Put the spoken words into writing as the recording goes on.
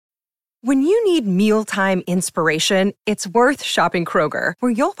When you need mealtime inspiration, it's worth shopping Kroger,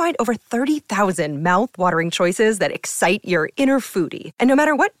 where you'll find over 30,000 mouth-watering choices that excite your inner foodie. And no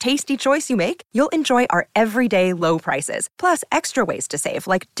matter what tasty choice you make, you'll enjoy our everyday low prices, plus extra ways to save,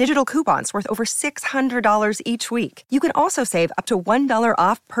 like digital coupons worth over $600 each week. You can also save up to $1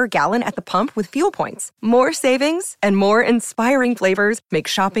 off per gallon at the pump with fuel points. More savings and more inspiring flavors make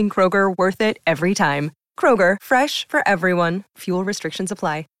shopping Kroger worth it every time. Kroger, fresh for everyone. Fuel restrictions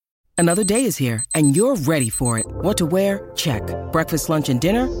apply. Another day is here, and you're ready for it. What to wear? Check. Breakfast, lunch, and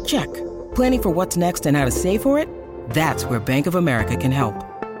dinner? Check. Planning for what's next and how to save for it? That's where Bank of America can help.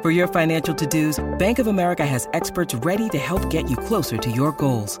 For your financial to-dos, Bank of America has experts ready to help get you closer to your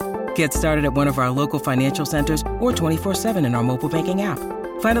goals. Get started at one of our local financial centers or 24/7 in our mobile banking app.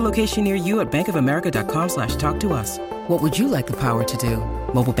 Find a location near you at bankofamerica.com/talktous. What would you like the power to do?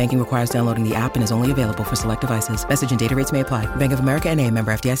 Mobile banking requires downloading the app and is only available for select devices. Message and data rates may apply. Bank of America N.A.,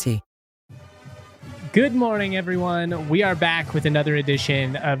 member FDIC. Good morning, everyone. We are back with another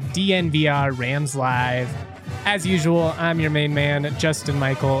edition of DNVR Rams Live. As usual, I'm your main man, Justin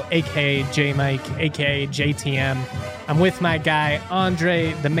Michael, a.k.a. J-Mike, a.k.a. JTM. I'm with my guy,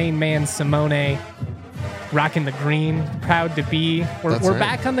 Andre, the main man, Simone, rocking the green. Proud to be. We're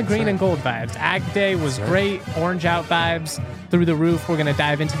back on the green and gold vibes. Ag Day was great. Orange out vibes through the roof. We're going to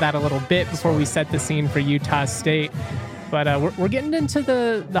dive into that a little bit before we set the scene for Utah State. But we're getting into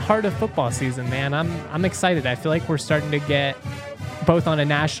the heart of football season, man. I'm excited. I feel like we're starting to get, both on a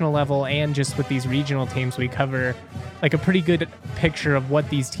national level and just with these regional teams we cover, like a pretty good picture of what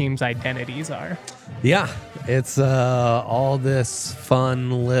these teams' identities are. Yeah, it's all this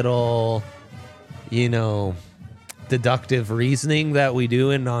fun little, deductive reasoning that we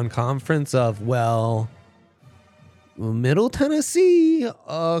do in non-conference of, Middle Tennessee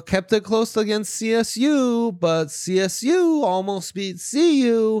kept it close against CSU, but CSU almost beat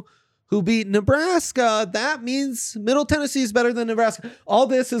CU, who beat Nebraska. That means Middle Tennessee is better than Nebraska. All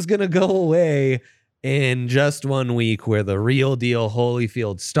this is going to go away in just 1 week, where the real deal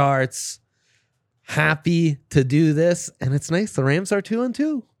Holyfield starts. Happy to do this, and it's nice. The Rams are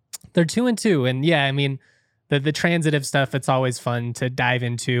 2-2. They're 2-2, and yeah, I mean, the transitive stuff, it's always fun to dive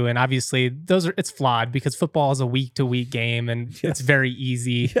into. And obviously it's flawed because football is a week to week game, and it's very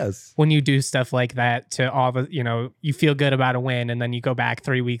easy when you do stuff like that to all the, you feel good about a win, and then you go back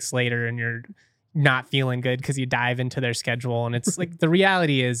 3 weeks later and you're not feeling good because you dive into their schedule. And it's like, the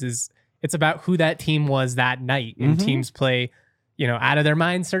reality is it's about who that team was that night. And teams play, out of their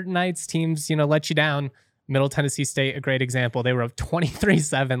mind certain nights. Teams, let you down. Middle Tennessee State, a great example. They were up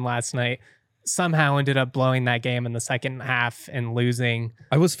 23-7 last night. Somehow ended up blowing that game in the second half and losing.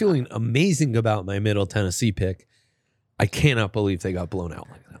 I was feeling amazing about my Middle Tennessee pick. I cannot believe they got blown out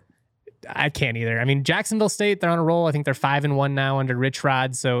like that. I can't either. I mean, Jacksonville State, they're on a roll. I think they're 5-1 now under Rich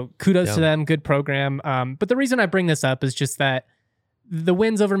Rod. So kudos to them. Good program. But the reason I bring this up is just that the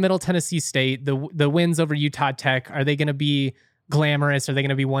wins over Middle Tennessee State, the wins over Utah Tech, are they going to be glamorous? Are they going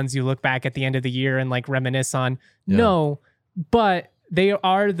to be ones you look back at the end of the year and like reminisce on? Yeah. No, but they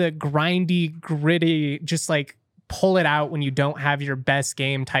are the grindy, gritty, just like pull it out when you don't have your best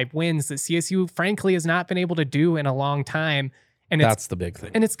game type wins that CSU, frankly, has not been able to do in a long time. And that's the big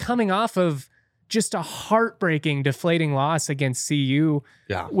thing. And it's coming off of just a heartbreaking, deflating loss against CU,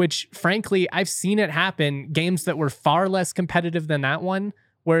 which, frankly, I've seen it happen. Games that were far less competitive than that one,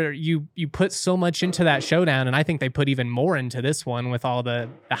 where you put so much into that showdown, and I think they put even more into this one with all the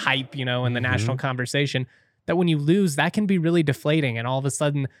hype, and the national conversation, that when you lose, that can be really deflating. And all of a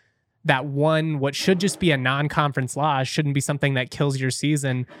sudden, that one, what should just be a non-conference loss, shouldn't be something that kills your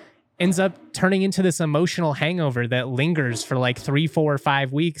season, ends up turning into this emotional hangover that lingers for like 3, 4, or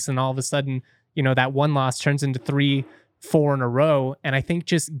 5 weeks. And all of a sudden, that one loss turns into 3, 4 in a row. And I think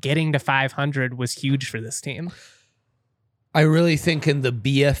just getting to 500 was huge for this team. I really think in the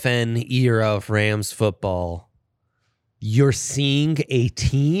BFN era of Rams football, you're seeing a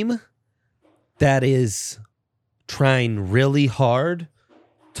team that is trying really hard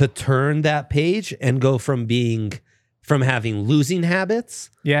to turn that page and go from having losing habits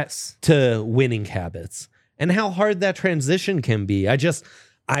to winning habits, and how hard that transition can be.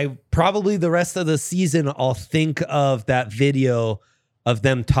 I probably the rest of the season, I'll think of that video of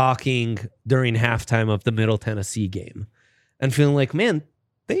them talking during halftime of the Middle Tennessee game and feeling like, man,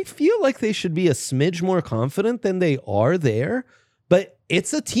 they feel like they should be a smidge more confident than they are there. But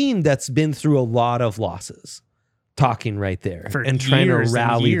it's a team that's been through a lot of losses, talking right there and trying to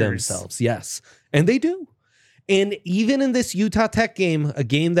rally themselves. Yes, and they do. And even in this Utah Tech game, a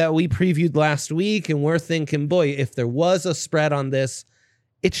game that we previewed last week, and we're thinking, boy, if there was a spread on this,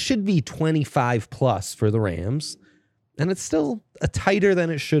 it should be 25 plus for the Rams. and it's still tighter than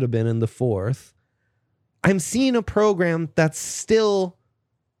it should have been in the fourth. I'm seeing a program that's still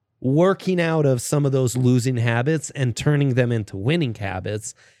working out of some of those losing habits and turning them into winning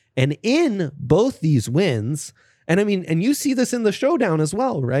habits. And in both these wins, and I mean, and you see this in the showdown as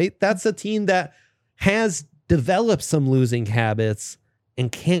well, right? That's a team that has developed some losing habits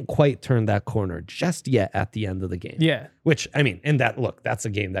and can't quite turn that corner just yet at the end of the game. Yeah. Which, I mean, and that's a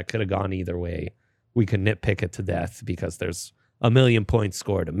game that could have gone either way. We could nitpick it to death because there's a million points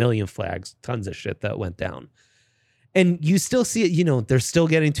scored, a million flags, tons of shit that went down. And you still see it, they're still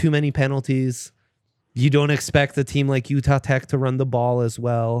getting too many penalties. You don't expect a team like Utah Tech to run the ball as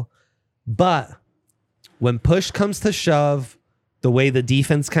well. But when push comes to shove, the way the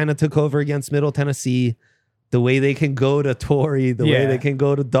defense kind of took over against Middle Tennessee, the way they can go to Torrey, the way they can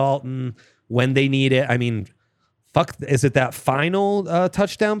go to Dalton when they need it. I mean, is it that final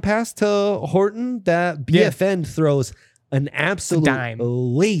touchdown pass to Horton that BFN throws an absolute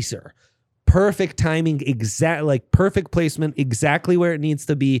laser? Perfect timing, perfect placement, exactly where it needs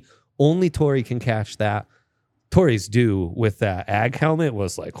to be. Only Torrey can catch that. Torrey's due with that ag helmet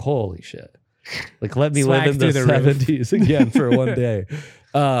was like, holy shit. Like, let me live in the 70s again for one day.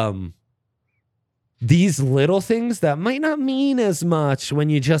 These little things that might not mean as much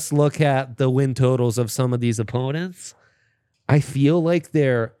when you just look at the win totals of some of these opponents, I feel like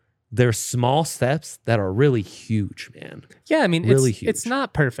they're small steps that are really huge, man. Yeah, I mean, really huge. It's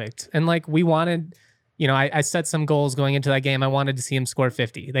not perfect. And like we wanted, I set some goals going into that game. I wanted to see them score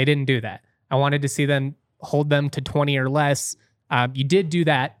 50. They didn't do that. I wanted to see them hold them to 20 or less. You did do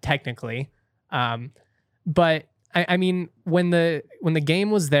that technically. But I mean, when the game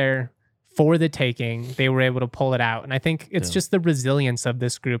was there for the taking, they were able to pull it out. And I think it's just the resilience of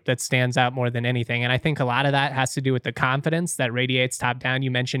this group that stands out more than anything. And I think a lot of that has to do with the confidence that radiates top down. You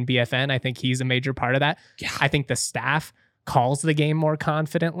mentioned BFN. I think he's a major part of that. Yeah. I think the staff calls the game more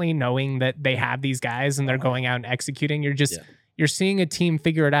confidently, knowing that they have these guys and they're going out and executing. You're seeing a team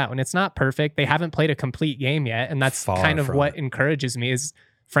figure it out. And it's not perfect. They haven't played a complete game yet. And that's kind of what encourages me is,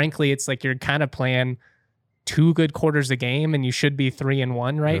 frankly, it's like you're kind of playing 2 good quarters a game and you should be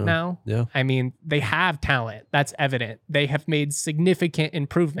 3-1 right now. Yeah. I mean, they have talent. That's evident. They have made significant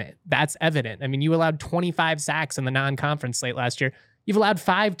improvement. That's evident. I mean, you allowed 25 sacks in the non-conference slate last year. You've allowed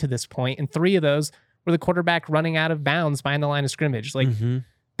 5 to this point, and 3 of those were the quarterback running out of bounds behind the line of scrimmage. Like,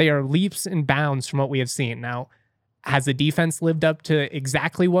 they are leaps and bounds from what we have seen. Now, has the defense lived up to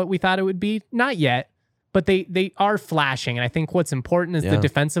exactly what we thought it would be? Not yet, but they are flashing. And I think what's important is the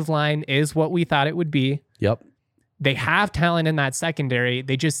defensive line is what we thought it would be. Yep. They have talent in that secondary.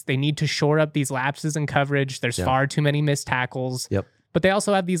 They need to shore up these lapses in coverage. There's far too many missed tackles. Yep. But they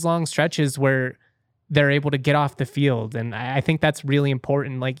also have these long stretches where they're able to get off the field. And I think that's really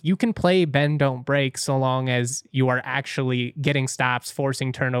important. Like, you can play bend, don't break so long as you are actually getting stops,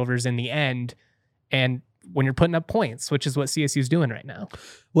 forcing turnovers in the end. And when you're putting up points, which is what CSU is doing right now.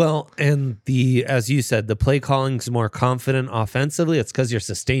 Well, and as you said, the play calling's more confident offensively. It's because you're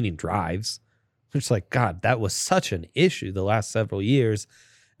sustaining drives. It's like, God, that was such an issue the last several years.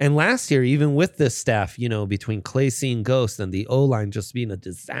 And last year, even with this staff, between Clay seeing Ghost and the O-line just being a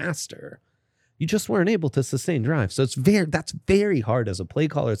disaster, you just weren't able to sustain drives. So that's very hard as a play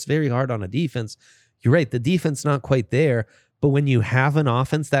caller. It's very hard on a defense. You're right, the defense not quite there. But when you have an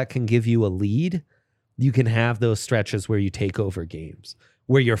offense that can give you a lead, you can have those stretches where you take over games,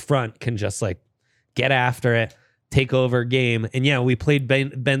 where your front can just like get after it, take over game. And we played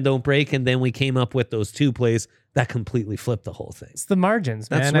bend, don't break, and then we came up with those 2 plays that completely flipped the whole thing. It's the margins,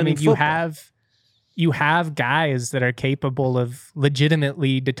 man. I mean, you have guys that are capable of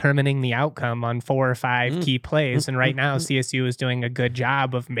legitimately determining the outcome on 4 or 5 key plays. And right now, CSU is doing a good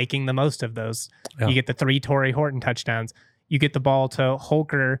job of making the most of those. Yeah. You get the 3 Torrey Horton touchdowns. You get the ball to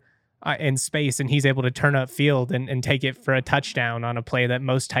Holker in space, and he's able to turn up field and take it for a touchdown on a play that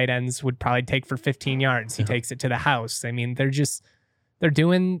most tight ends would probably take for 15 yards. He takes it to the house. I mean, they're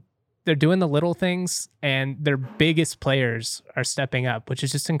doing the little things, and their biggest players are stepping up, which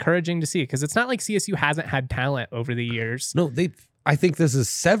is just encouraging to see, because it's not like CSU hasn't had talent over the years. No, I think this is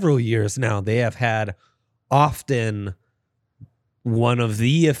several years now. They have had often one of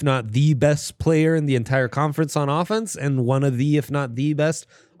the, if not the best player in the entire conference on offense, and one of the, if not the best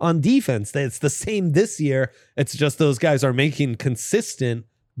on defense. It's the same this year. It's just those guys are making consistent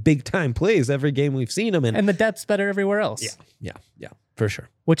big time plays every game we've seen them in. And the depth's better everywhere else. Yeah, for sure.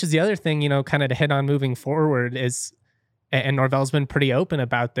 Which is the other thing, kind of to hit on moving forward is, and Norvell's been pretty open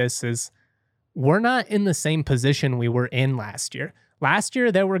about this, is we're not in the same position we were in last year. last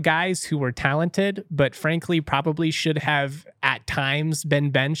year there were guys who were talented, but frankly probably should have at times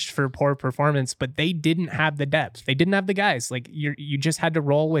been benched for poor performance, but they didn't have the depth. They didn't have the guys. Like you just had to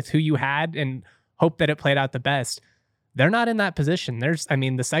roll with who you had and hope that it played out the best. They're not in that position.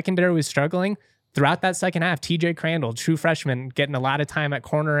 The secondary was struggling throughout that second half. TJ Crandall, true freshman, getting a lot of time at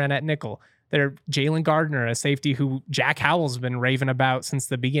corner and at nickel. They're Jalen Gardner, a safety who Jack Howell's been raving about since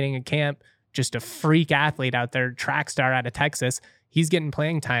the beginning of camp. Just a freak athlete out there, track star out of Texas. He's getting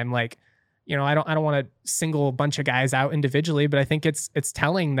playing time. Like, I don't want to single a bunch of guys out individually, but I think it's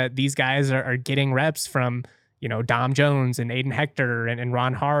telling that these guys are getting reps from, Dom Jones and Aiden Hector and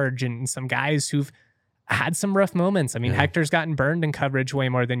Ron Harge and some guys who've had some rough moments. Hector's gotten burned in coverage way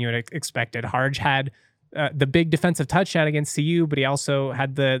more than you would expected. Harge had the big defensive touchdown against CU, but he also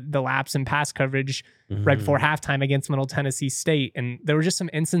had the lapse in pass coverage right before halftime against Middle Tennessee State. And there were just some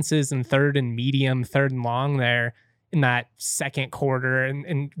instances in third and medium, third and long there in that second quarter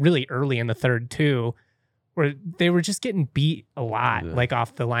and really early in the third too, where they were just getting beat a lot, like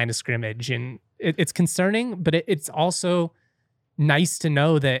off the line of scrimmage. And it's concerning, but it's also nice to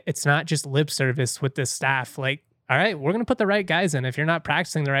know that it's not just lip service with this staff. Like, all right, we're going to put the right guys in. If you're not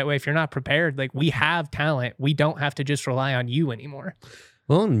practicing the right way, if you're not prepared, like, we have talent. We don't have to just rely on you anymore.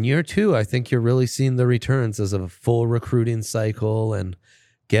 Well, in year two, I think you're really seeing the returns as a full recruiting cycle and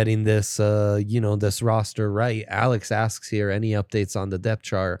getting this, this roster right. Alex asks here, any updates on the depth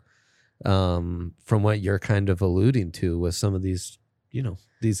chart from what you're kind of alluding to with some of these,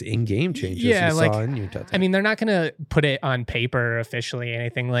 these in-game changes you saw in Utah? They're not going to put it on paper officially,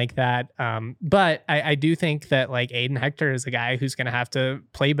 anything like that. But I do think that like Aiden Hector is a guy who's going to have to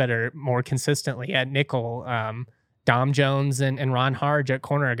play better, more consistently at nickel. Dom Jones and Ron Harge at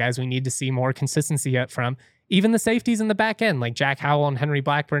corner are guys we need to see more consistency up from. Even the safeties in the back end, like Jack Howell and Henry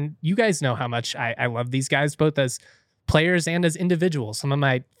Blackburn, you guys know how much I love these guys, both as players and as individuals. Some of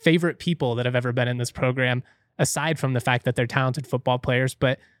my favorite people that have ever been in this program, aside from the fact that they're talented football players.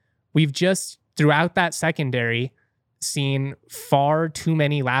 But we've just, throughout that secondary, seen far too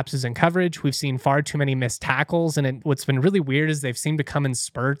many lapses in coverage. We've seen far too many missed tackles. And what's been really weird is they've seemed to come in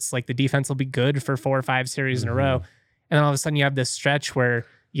spurts. Like the defense will be good for 4 or 5 series in a row. And then all of a sudden you have this stretch where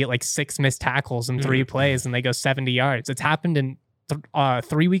you get like 6 missed tackles in 3 plays and they go 70 yards. It's happened in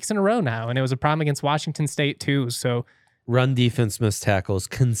 3 weeks in a row now. And it was a problem against Washington State too. So run defense missed tackles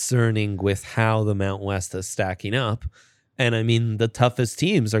concerning with how the Mountain West is stacking up. And the toughest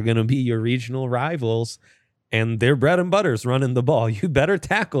teams are going to be your regional rivals, and their bread and butter is running the ball. You better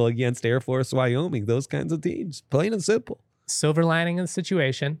tackle against Air Force Wyoming, those kinds of teams, plain and simple. Silver lining in the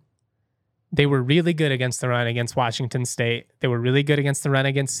situation, they were really good against the run against Washington State. They were really good against the run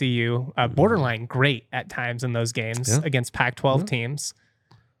against CU. Borderline great at times in those games against Pac-12 teams.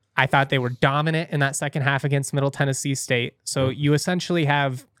 I thought they were dominant in that second half against Middle Tennessee State. So you essentially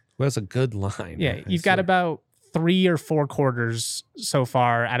have... Well, that's a good line. Yeah, you've got about 3 or 4 quarters so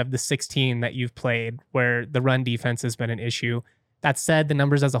far out of the 16 that you've played where the run defense has been an issue. That said, the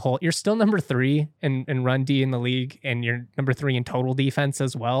numbers as a whole, you're still number 3 in run D in the league, and you're number 3 in total defense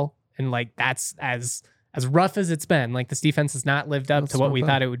as well. And like that's as rough as it's been. Like this defense has not lived up to what we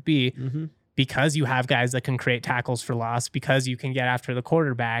thought it would be. Because you have guys that can create tackles for loss, because you can get after the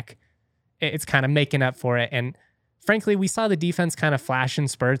quarterback, it's kind of making up for it. And frankly, we saw the defense kind of flash in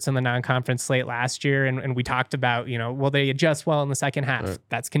spurts in the non-conference slate last year. And we talked about, will they adjust well in the second half? Right.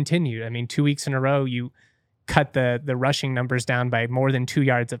 That's continued. 2 weeks in a row, you cut the rushing numbers down by more than 2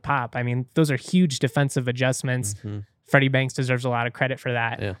 yards of pop. Those are huge defensive adjustments. Freddie Banks deserves a lot of credit for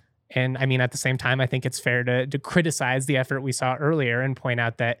that. Yeah. And at the same time, I think it's fair to criticize the effort we saw earlier and point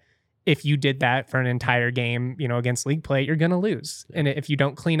out that if you did that for an entire game, against league play, you're going to lose. And if you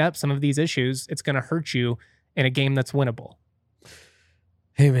don't clean up some of these issues, it's going to hurt you in a game that's winnable.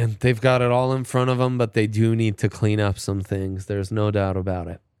 Hey, man, they've got it all in front of them, but they do need to clean up some things. There's no doubt about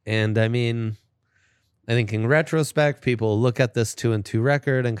it. And I think in retrospect, people look at this 2-2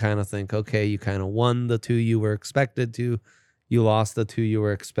 record and kind of think, okay, you kind of won the 2 you were expected to. You lost the 2 you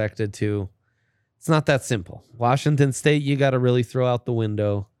were expected to. It's not that simple. Washington State, you got to really throw out the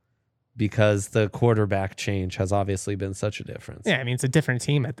window, because the quarterback change has obviously been such a difference. Yeah, it's a different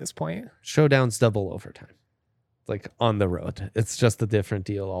team at this point. Showdown's double overtime. Like on the road. It's just a different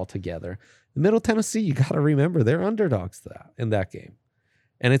deal altogether. Middle Tennessee, you got to remember, they're underdogs in that game.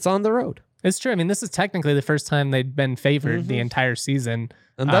 And it's on the road. It's true. This is technically the first time they'd been favored the entire season.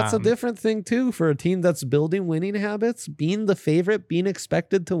 And that's a different thing, too, for a team that's building winning habits. Being the favorite, being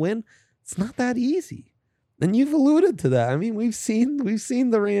expected to win, it's not that easy. And you've alluded to that. We've seen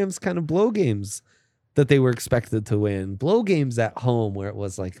the Rams kind of blow games that they were expected to win. Blow games at home where it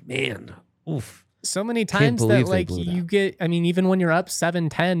was like, man, oof. so many times that like you that. get, I mean, even when you're up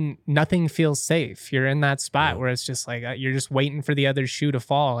 7-10, nothing feels safe. You're in that spot where it's just like, you're just waiting for the other shoe to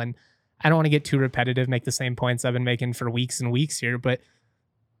fall. And I don't want to get too repetitive, make the same points I've been making for weeks and weeks here, but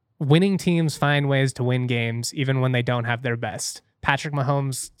winning teams find ways to win games even when they don't have their best. Patrick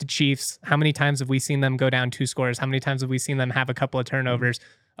Mahomes, the Chiefs, how many times have we seen them go down 2 scores? How many times have we seen them have a couple of turnovers?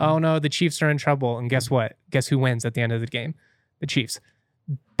 Oh no, the Chiefs are in trouble. And guess what? Guess who wins at the end of the game? The Chiefs.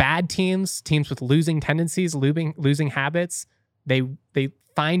 Bad teams with losing tendencies, losing habits, they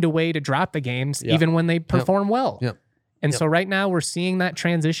find a way to drop the games even when they perform well. And so right now we're seeing that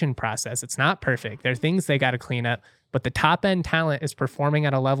transition process. It's not perfect. There are things they got to clean up, but the top end talent is performing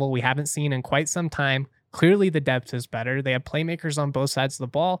at a level we haven't seen in quite some time. Clearly the depth is better. They have playmakers on both sides of the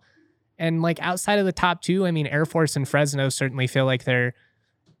ball. And like outside of the top 2, I mean, Air Force and Fresno certainly feel like they've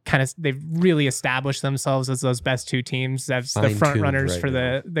really established themselves as those best 2 teams, as the front runners for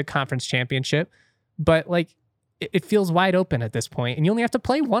the conference championship. But like it feels wide open at this point, and you only have to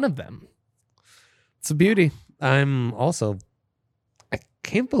play one of them. It's a beauty. I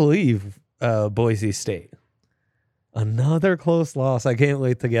can't believe Boise State. Another close loss. I can't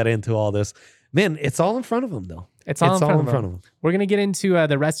wait to get into all this. Man, it's all in front of them, though. It's all in front of them. We're going to get into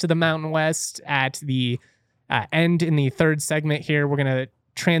the rest of the Mountain West at the end in the third segment here. We're going to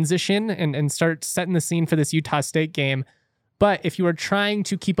transition and start setting the scene for this Utah State game. But if you are trying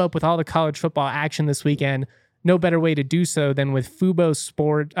to keep up with all the college football action this weekend, no better way to do so than with Fubo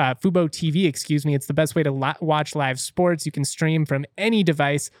TV, It's the best way to watch live sports. You can stream from any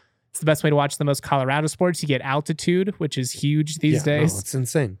device. It's the best way to watch the most Colorado sports. You get altitude, which is huge these days. No, it's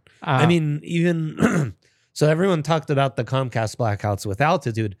insane. I mean, even so everyone talked about the Comcast blackouts with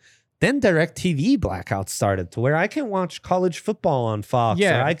altitude. Then DirecTV blackouts started to where I can watch college football on Fox.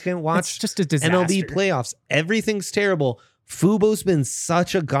 Or I can watch just a disaster. MLB playoffs. Everything's terrible. Fubo's been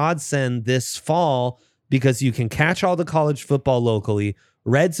such a godsend this fall because you can catch all the college football locally.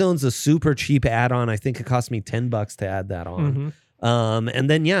 Red Zone's a super cheap add-on. I think it cost me $10 to add that on. And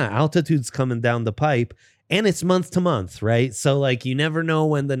then, altitude's coming down the pipe, and it's month to month, right? So, like, you never know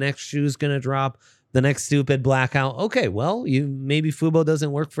when the next shoe's going to drop, the next stupid blackout. Okay, well, maybe Fubo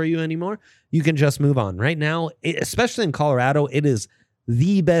doesn't work for you anymore. You can just move on. Right now, especially in Colorado, it is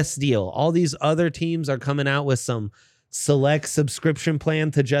the best deal. All these other teams are coming out with some select subscription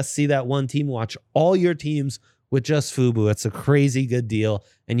plan to just see that one team. Watch all your teams with just Fubo. It's a crazy good deal,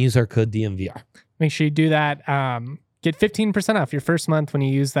 and use our code DNVR. Make sure you do that. Get 15% off your first month when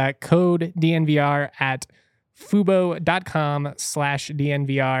you use that code DNVR at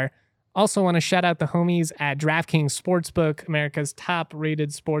fubo.com/DNVR. Also want to shout out the homies at DraftKings Sportsbook, America's top-rated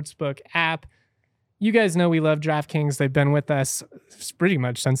sportsbook app. You guys know we love DraftKings. They've been with us pretty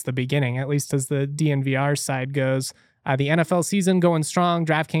much since the beginning, at least as the DNVR side goes. The NFL season going strong.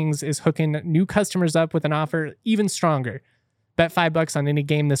 DraftKings is hooking new customers up with an offer even stronger. Bet $5 on any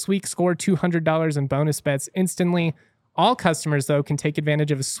game this week. Score $200 in bonus bets instantly. All customers, though, can take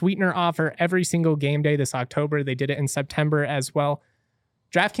advantage of a sweetener offer every single game day this October. They did it in September as well.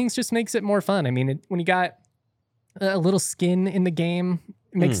 DraftKings just makes it more fun. I mean, when you got a little skin in the game,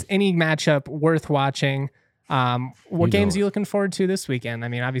 it makes any matchup worth watching. What games are you looking forward to this weekend? I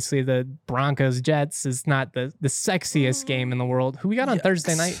mean, obviously the Broncos-Jets is not the sexiest game in the world. Who we got on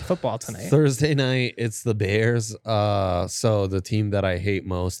Thursday Night Football tonight? Thursday night, it's the Bears. So the team that I hate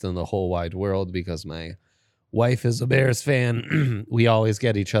most in the whole wide world, because my wife is a Bears fan. We always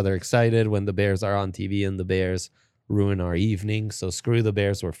get each other excited when the Bears are on TV, and the Bears ruin our evening. So screw the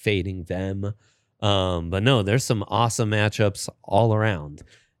Bears. We're fading them. But no, there's some awesome matchups all around.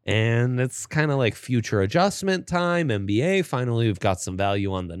 And it's kind of like future adjustment time. NBA, finally, we've got some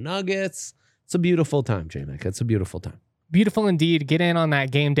value on the Nuggets. It's a beautiful time, J-Mac. It's a beautiful time. Beautiful indeed. Get in on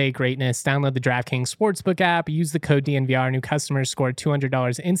that game day greatness. Download the DraftKings Sportsbook app. Use the code DNVR. New customers score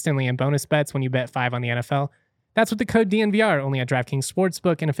 $200 instantly in bonus bets when you bet $5 on the NFL. That's with the code DNVR, only at DraftKings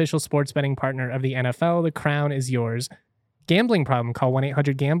Sportsbook, an official sports betting partner of the NFL. The crown is yours. Gambling problem? Call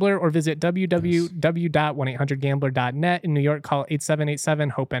 1-800-GAMBLER or visit www.1800gambler.net. In New York, call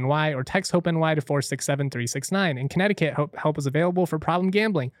 8787-HOPE-NY or text HOPE-NY to 467-369. In Connecticut, help is available for problem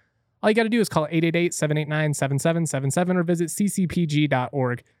gambling. All you got to do is call 888-789-7777 or visit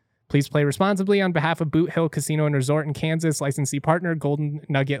ccpg.org. Please play responsibly on behalf of Boot Hill Casino and Resort in Kansas. Licensee partner, Golden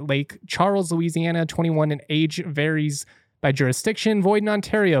Nugget Lake, Charles, Louisiana. 21 and age varies by jurisdiction. Void in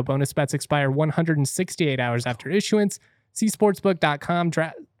Ontario. Bonus bets expire 168 hours after issuance. See sportsbook.com.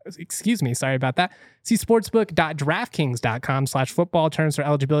 Sorry about that. See sportsbook.draftkings.com/football. Terms for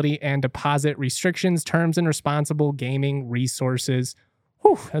eligibility and deposit restrictions, terms and responsible gaming resources.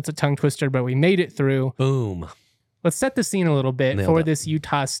 Whew, that's a tongue twister, but we made it through. Boom. Let's set the scene a little bit for this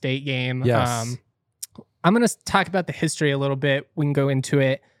Utah State game. Yes. I'm going to talk about the history a little bit. We can go into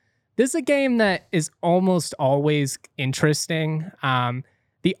it. This is a game that is almost always interesting.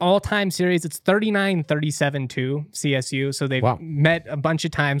 The all-time series, it's 39-37 to CSU. So they've met a bunch of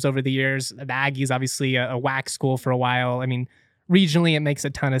times over the years. The Aggies, obviously a WAC school for a while. I mean, regionally, it makes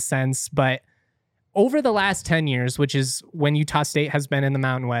a ton of sense. But over the last 10 years, which is when Utah State has been in the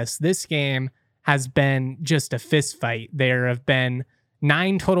Mountain West, this game has been just a fist fight. There have been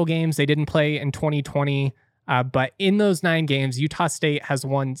 9 total games. They didn't play in 2020. But in those 9 games, Utah State has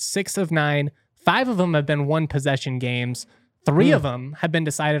won 6 of 9. 5 of them have been one-possession games. 3 of them have been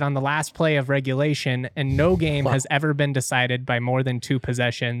decided on the last play of regulation, and no game has ever been decided by more than 2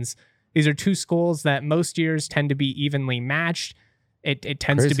 possessions. These are 2 schools that most years tend to be evenly matched. It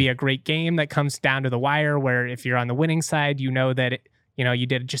tends to be a great game that comes down to the wire, where if you're on the winning side, you know that you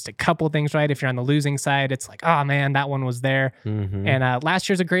did just a couple things right. If you're on the losing side, it's like, oh man, that one was there. And last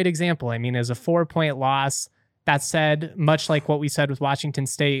year's a great example. I mean, it was a 4-point loss. That said, much like what we said with Washington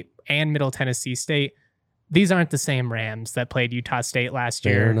State and Middle Tennessee State, these aren't the same Rams that played Utah State last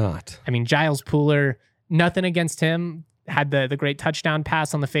year. They're not. I mean, Giles Pooler, nothing against him. Had the great touchdown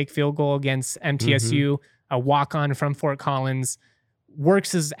pass on the fake field goal against MTSU, a walk-on from Fort Collins,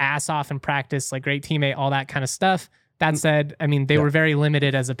 works his ass off in practice, like great teammate, all that kind of stuff. That said, I mean, they were very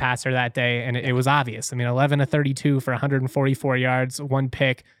limited as a passer that day, and it was obvious. I mean, 11 of 32 for 144 yards, 1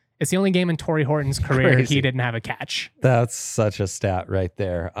 pick. It's the only game in Torrey Horton's career he didn't have a catch. That's such a stat right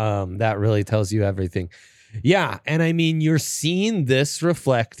there. That really tells you everything. Yeah, and I mean, you're seeing this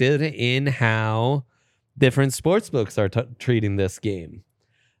reflected in how different sportsbooks are treating this game,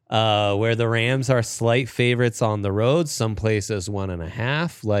 where the Rams are slight favorites on the road. Some places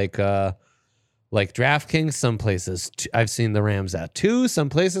 1.5, like DraftKings. Some places I've seen the Rams at 2. Some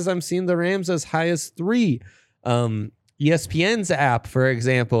places I'm seeing the Rams as high as 3. ESPN's app, for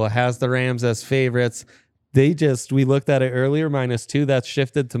example, has the Rams as favorites. We looked at it earlier, -2. That's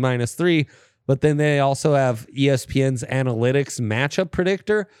shifted to -3. But then they also have ESPN's analytics matchup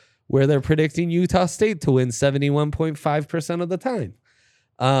predictor, where they're predicting Utah State to win 71.5% of the time.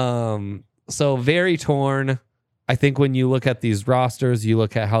 So very torn. I think when you look at these rosters, you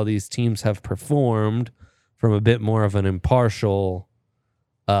look at how these teams have performed from a bit more of an impartial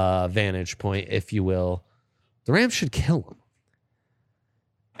vantage point, if you will. The Rams should kill them.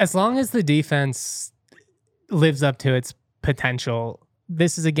 As long as the defense lives up to its potential,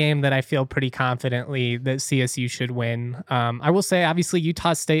 this is a game that I feel pretty confidently that CSU should win. I will say, obviously,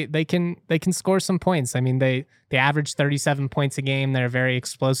 Utah State, they can score some points. I mean, they average 37 points a game. They're a very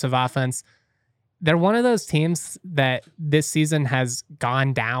explosive offense. They're one of those teams that this season has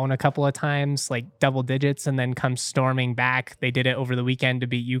gone down a couple of times, like double digits, and then comes storming back. They did it over the weekend to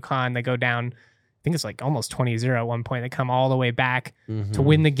beat UConn. They go down, I think it's like almost 20-0 at one point. They come all the way back to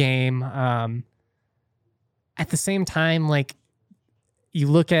win the game. At the same time, like, you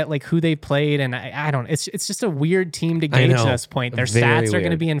look at like who they played, and I don't. It's just a weird team to gauge at this point. Their stats are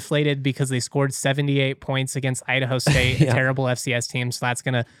going to be inflated because they scored 78 points against Idaho State, a terrible FCS team. So that's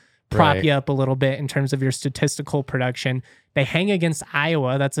going to prop you up a little bit in terms of your statistical production. They hang against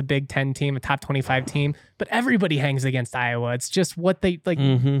Iowa. That's a Big Ten team, a top 25 team. But everybody hangs against Iowa. It's just what they like.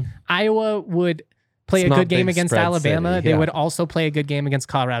 Iowa would play a good game against Alabama. They would also play a good game against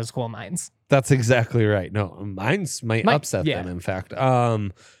Colorado School of Mines. That's exactly right. No, Mines might upset them, in fact.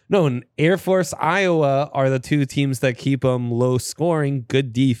 No, Air Force, Iowa are the 2 teams that keep them low scoring,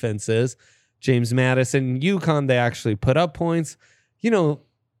 good defenses. James Madison, UConn, they actually put up points.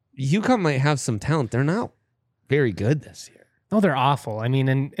 UConn might have some talent. They're not very good this year. No, they're awful. I mean,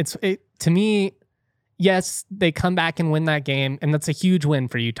 and to me, yes, they come back and win that game, and that's a huge win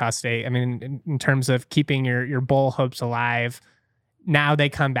for Utah State. I mean, in terms of keeping your bowl hopes alive. Now they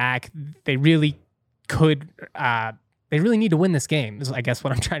come back. They really could. They really need to win this game, is I guess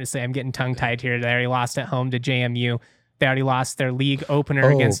what I'm trying to say. I'm getting tongue-tied here. They already lost at home to JMU. They already lost their league opener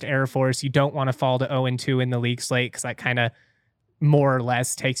against Air Force. You don't want to fall to 0-2 in the league slate, because that kind of more or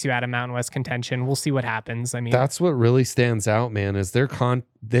less takes you out of Mountain West contention. We'll see what happens. I mean, that's what really stands out, man, is their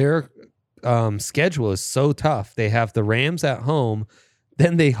schedule is so tough. They have the Rams at home,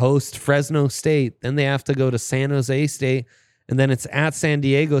 then they host Fresno State, then they have to go to San Jose State, and then it's at San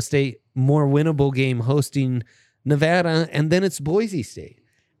Diego State, more winnable game hosting Nevada, and then it's Boise State.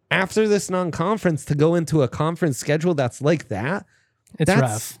 After this non-conference, to go into a conference schedule that's like that, it's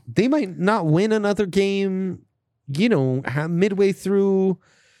rough. They might not win another game, midway through.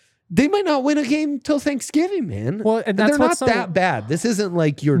 They might not win a game till Thanksgiving, man. Well, and they're not that bad. This isn't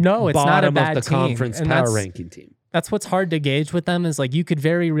like your it's not a bad of the team. conference power ranking team. That's what's hard to gauge with them, is like you could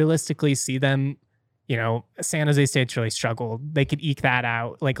very realistically see them, San Jose State's really struggled. They could eke that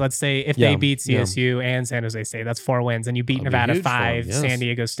out. Like, let's say if they beat CSU and San Jose State, that's 4 wins, and you beat Nevada 5, San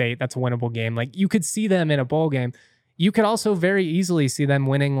Diego State, that's a winnable game. Like, you could see them in a bowl game. You could also very easily see them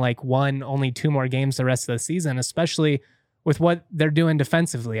winning like only 2 more games the rest of the season, especially with what they're doing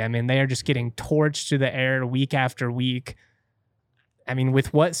defensively. I mean, they are just getting torched to the air week after week. I mean,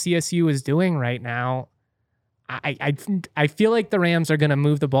 with what CSU is doing right now, I feel like the Rams are going to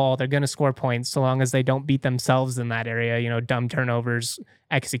move the ball. They're going to score points so long as they don't beat themselves in that area, dumb turnovers,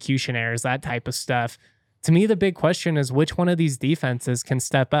 execution errors, that type of stuff. To me, the big question is which one of these defenses can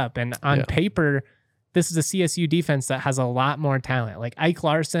step up. And on paper, this is a CSU defense that has a lot more talent. Like Ike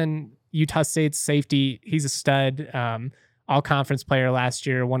Larson, Utah State's safety, he's a stud, all-conference player last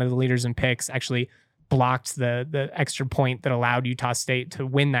year, one of the leaders in picks, actually blocked the extra point that allowed Utah State to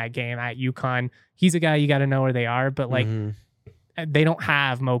win that game at UConn. He's a guy you got to know where they are, but like they don't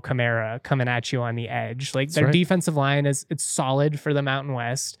have Mo Camara coming at you on the edge. Like their defensive line it's solid for the Mountain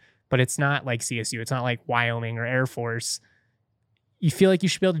West, but it's not like CSU. It's not like Wyoming or Air Force. You feel like you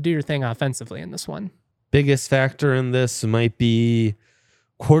should be able to do your thing offensively in this one. Biggest factor in this might be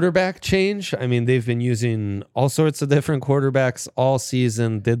quarterback change. I mean, they've been using all sorts of different quarterbacks all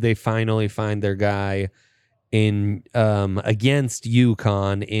season. Did they finally find their guy in against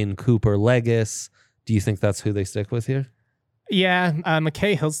UConn in Cooper Legis? Do you think that's who they stick with here? Yeah,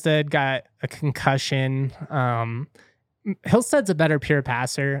 McKay Hillstead got a concussion. Hillstead's a better pure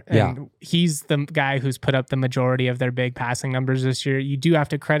passer, and he's the guy who's put up the majority of their big passing numbers this year. You do have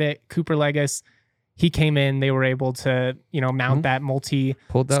to credit Cooper Legis. He came in, they were able to, mount that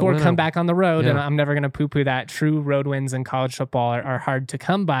multi-score comeback on the road, and I'm never going to poo-poo that. True road wins in college football are hard to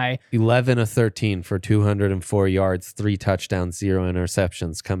come by. 11 of 13 for 204 yards, 3 touchdowns, 0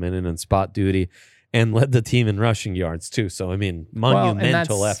 interceptions, coming in spot duty, and led the team in rushing yards too. So, I mean,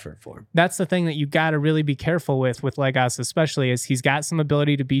 monumental effort for him. That's the thing that you got to really be careful with Legos, especially, is he's got some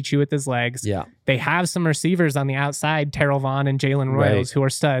ability to beat you with his legs. Yeah. They have some receivers on the outside, Terrell Vaughn and Jalen Royals, who are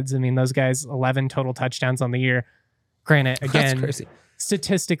studs. I mean, those guys, 11 total touchdowns on the year. Granted, again,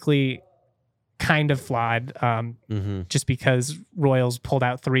 statistically kind of flawed, just because Royals pulled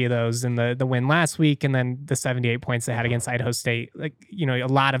out 3 of those in the win last week, and then the 78 points they had against Idaho State. Like, a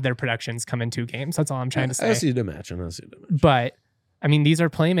lot of their productions come in 2 games. That's all I'm trying to say. I see the match. But I mean, these are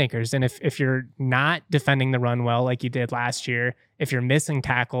playmakers, and if you're not defending the run well like you did last year, if you're missing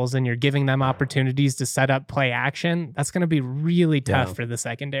tackles and you're giving them opportunities to set up play action, that's going to be really tough for the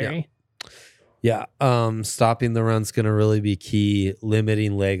secondary. Yeah. Stopping the run's going to really be key.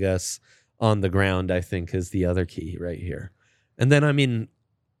 Limiting Legos on the ground, I think, is the other key right here. And then, I mean,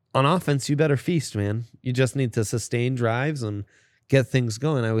 on offense, you better feast, man. You just need to sustain drives and get things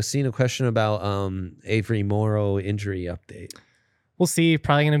going. I was seeing a question about Avery Morrow injury update. We'll see.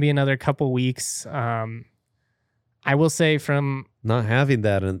 Probably going to be another couple weeks. I will say from not having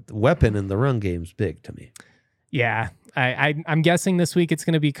that weapon in the run game's big to me. Yeah. I'm guessing this week it's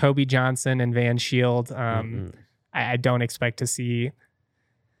going to be Kobe Johnson and Van Shield. I don't expect to see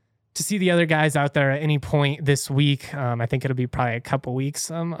the other guys out there at any point this week. I think it'll be probably a couple weeks.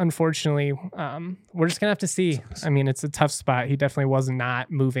 Unfortunately, we're just going to have to see. I mean, it's a tough spot. He definitely was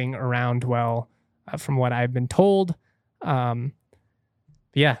not moving around well from what I've been told.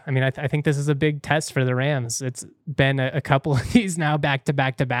 Yeah, I mean, I think this is a big test for the Rams. It's been a couple of these now back to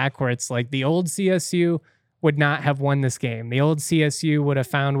back where it's like the old CSU would not have won this game. The old CSU would have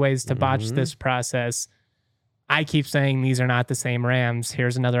found ways to botch this process. I keep saying these are not the same Rams.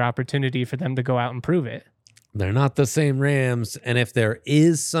 Here's another opportunity for them to go out and prove it. They're not the same Rams. And if there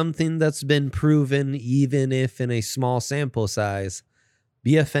is something that's been proven, even if in a small sample size,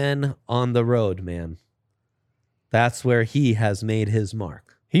 BFN on the road, man. That's where he has made his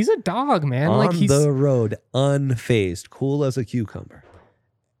mark. He's a dog, man. On the road, unfazed, cool as a cucumber.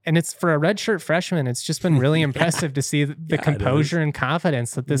 And it's for a redshirt freshman. It's just been really impressive to see the composure and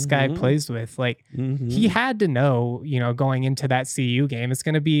confidence that this guy plays with. Like he had to know, going into that CU game, it's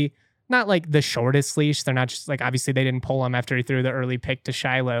going to be not like the shortest leash. They're not just like, obviously they didn't pull him after he threw the early pick to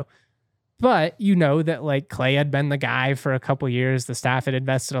Shiloh, but that like Clay had been the guy for a couple years. The staff had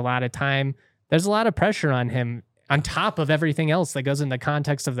invested a lot of time. There's a lot of pressure on him on top of everything else that goes in the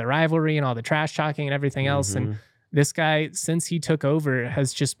context of the rivalry and all the trash talking and everything else. And this guy, since he took over,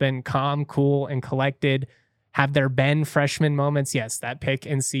 has just been calm, cool, and collected. Have there been freshman moments? Yes, that pick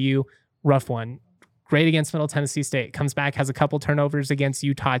in CU, rough one. Great against Middle Tennessee State. Comes back, has a couple turnovers against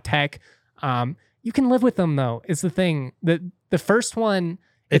Utah Tech. You can live with them, though, is the thing. The first one,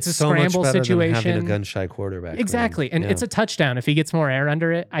 it's a scramble situation. Than having a gun-shy quarterback. Exactly. And it's a touchdown if he gets more air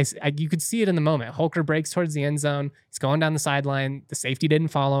under it. You could see it in the moment. Holker breaks towards the end zone. He's going down the sideline. The safety didn't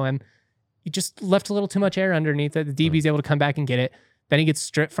follow him. he just left a little too much air underneath it. The DB's able to come back and get it. Then he gets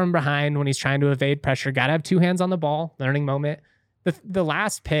stripped from behind when he's trying to evade pressure. Got to have two hands on the ball, learning moment. The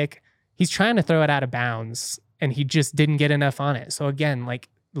last pick, he's trying to throw it out of bounds, and he just didn't get enough on it. So again, like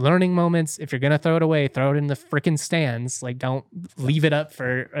learning moments, if you're going to throw it away, throw it in the freaking stands. Like don't leave it up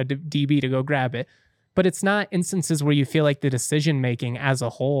for a DB to go grab it. But it's not instances where you feel like the decision-making as a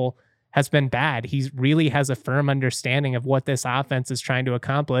whole has been bad. He really has a firm understanding of what this offense is trying to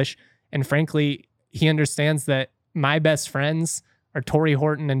accomplish. And frankly, he understands that my best friends are Torrey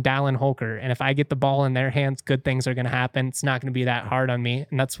Horton and Dallin Holker. And if I get the ball in their hands, good things are going to happen. It's not going to be that hard on me.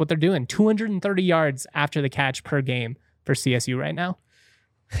 And that's what they're doing. 230 yards after the catch per game for CSU right now.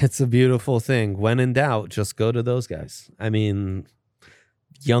 It's a beautiful thing. When in doubt, just go to those guys. I mean,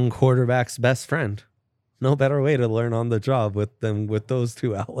 young quarterback's best friend. No better way to learn on the job with them, with those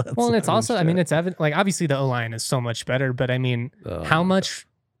two outlets. Well, and it's also, I mean, it's evident, like obviously the O-line is so much better, but I mean, how much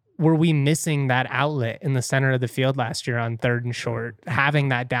were we missing that outlet in the center of the field last year on 3rd and short, having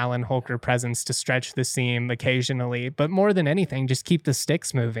that Dallin Holker presence to stretch the seam occasionally, but more than anything, just keep the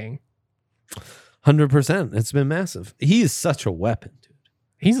sticks moving. 100%. It's been massive. He is such a weapon, dude.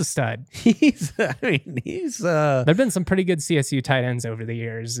 He's a stud. He's there've been some pretty good CSU tight ends over the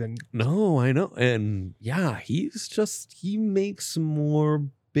years. And no, I know. And yeah, he makes more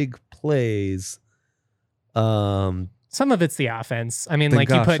big plays. Some of it's the offense. I mean, like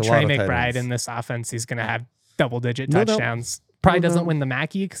you put Trey McBride in this offense, he's going to have double-digit touchdowns. Probably doesn't win the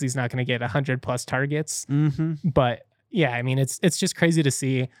Mackey because he's not going to get 100+ targets. Mm-hmm. But yeah, I mean, it's just crazy to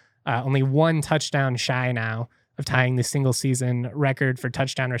see. Only one touchdown shy now of tying the single-season record for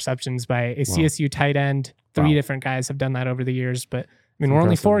touchdown receptions by a CSU tight end. 3 different guys have done that over the years. But I mean, we're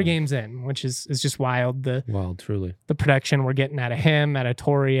only 4 games in, which is just wild. Wild, truly. The production we're getting out of him, out of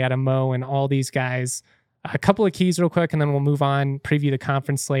Torrey, out of Mo, and all these guys. A couple of keys real quick, and then we'll move on, preview the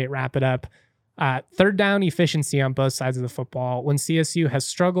conference slate, wrap it up. 3rd down efficiency on both sides of the football. When CSU has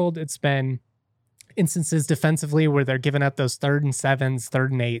struggled, it's been instances defensively where they're giving up those 3rd and 7s,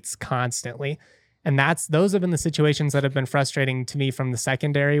 3rd and 8s constantly. And those have been the situations that have been frustrating to me from the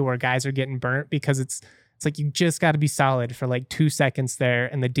secondary where guys are getting burnt because it's like you just got to be solid for like 2 seconds there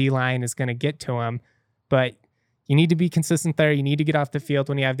and the D-line is going to get to them. But you need to be consistent there. You need to get off the field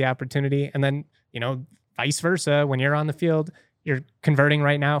when you have the opportunity. And then, vice versa, when you're on the field, you're converting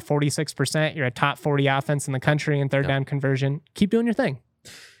right now 46%. You're a top 40 offense in the country in 3rd down conversion. Keep doing your thing.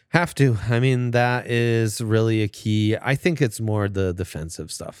 Have to. I mean, that is really a key. I think it's more the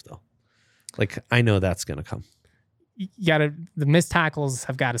defensive stuff, though. Like, I know that's going to come. The missed tackles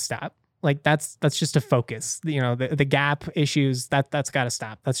have got to stop. Like, that's just a focus. The gap issues, that's got to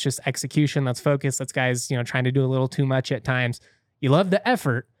stop. That's just execution. That's focus. That's guys, trying to do a little too much at times. You love the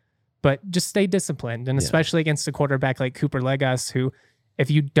effort, but just stay disciplined. And especially against a quarterback like Cooper Legas, who,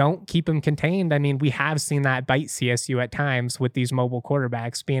 if you don't keep him contained, I mean, we have seen that bite CSU at times with these mobile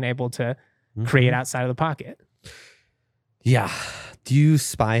quarterbacks being able to create outside of the pocket. Yeah. Do you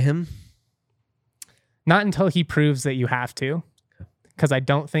spy him? Not until he proves that you have to, because I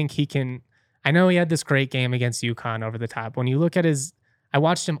don't think he can. I know he had this great game against UConn over the top. When you look at I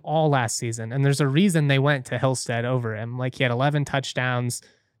watched him all last season, and there's a reason they went to Hillstead over him. Like, he had 11 touchdowns,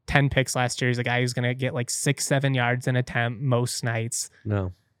 10 picks last year. He's a guy who's going to get like 6-7 yards an attempt most nights.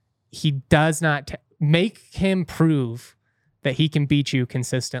 No. He does not make him prove that he can beat you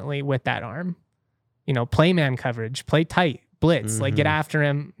consistently with that arm. Play man coverage, play tight, blitz, like get after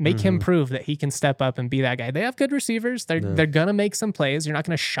him, make him prove that he can step up and be that guy. They have good receivers. They're going to make some plays. You're not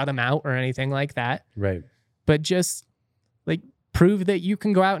going to shut him out or anything like that. Right. But just like prove that you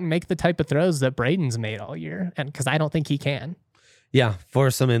can go out and make the type of throws that Braden's made all year. And because I don't think he can. Yeah,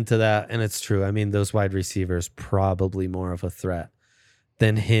 force him into that. And it's true. I mean, those wide receivers probably more of a threat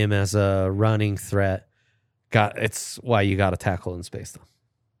than him as a running threat. It's why you got to tackle in space, though.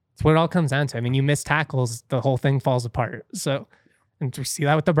 It's what it all comes down to. I mean, you miss tackles, the whole thing falls apart. So, and we see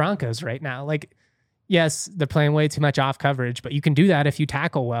that with the Broncos right now. Like, yes, they're playing way too much off coverage, but you can do that if you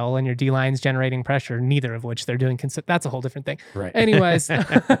tackle well and your D-line's generating pressure, neither of which they're doing. That's a whole different thing. Right. Anyways,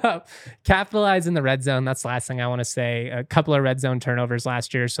 capitalize in the red zone. That's the last thing I want to say. A couple of red zone turnovers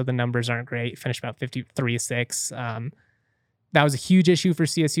last year, so the numbers aren't great. Finished about 53-6. That was a huge issue for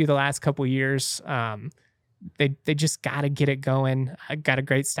CSU the last couple of years. They just got to get it going. I got a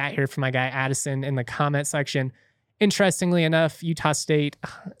great stat here from my guy Addison in the comment section. Interestingly enough, Utah State,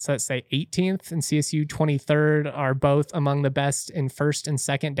 so let's say 18th and CSU 23rd are both among the best in 1st and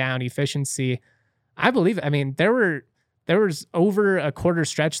 2nd down efficiency. I believe, I mean, there was over a quarter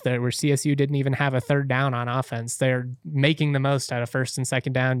stretch there where CSU didn't even have a 3rd down on offense. They're making the most out of 1st and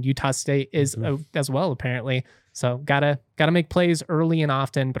 2nd down. Utah State is as well, apparently. So gotta make plays early and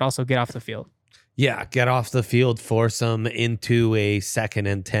often, but also get off the field. Yeah, get off the field, force them into a 2nd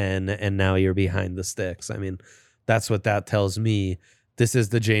and 10, and now you're behind the sticks. I mean, that's what that tells me. This is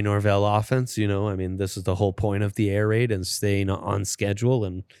the Jay Norvell offense, I mean, this is the whole point of the air raid and staying on schedule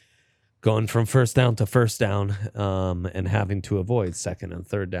and going from first down to first down, and having to avoid 2nd and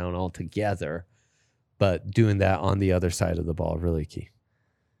 3rd down altogether. But doing that on the other side of the ball, really key.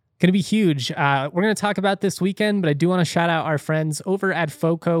 Going to be huge. We're going to talk about this weekend, but I do want to shout out our friends over at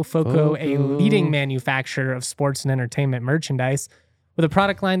Foco. Foco, a leading manufacturer of sports and entertainment merchandise, with a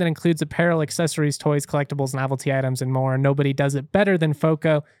product line that includes apparel, accessories, toys, collectibles, novelty items, and more. Nobody does it better than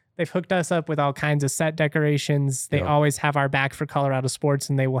Foco. They've hooked us up with all kinds of set decorations. They always have our back for Colorado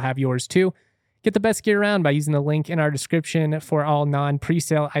sports, and they will have yours too. Get the best gear around by using the link in our description for all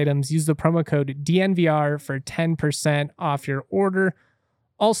non-presale items. Use the promo code DNVR for 10% off your order.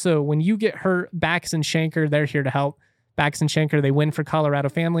 Also, when you get hurt, Backs and Shanker, they're here to help. Backs and Shanker, they win for Colorado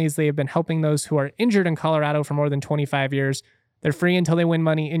families. They have been helping those who are injured in Colorado for more than 25 years. They're free until they win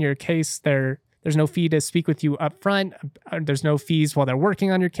money in your case. There's no fee to speak with you up front. There's no fees while they're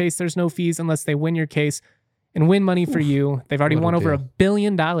working on your case. There's no fees unless they win your case and win money for you. They've already won over $1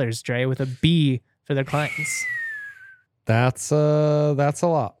 billion, Dre, with a B for their clients. That's a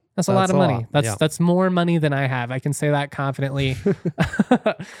lot. That's a lot of money. That's more money than I have. I can say that confidently.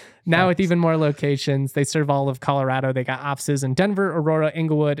 Now with even more locations, they serve all of Colorado. They got offices in Denver, Aurora,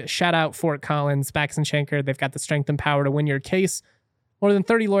 Inglewood. Shout out Fort Collins, Backs and Shanker. They've got the strength and power to win your case. More than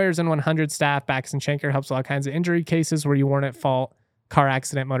 30 lawyers and 100 staff. Backs and Shanker helps with all kinds of injury cases where you weren't at fault. Car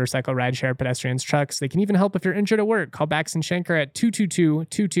accident, motorcycle, rideshare, pedestrians, trucks. They can even help if you're injured at work. Call Backs and Shanker at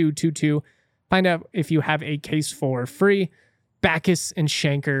 222-2222. Find out if you have a case for free. Backus and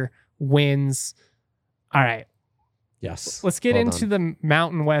Shanker wins. All right. Yes. Let's get into the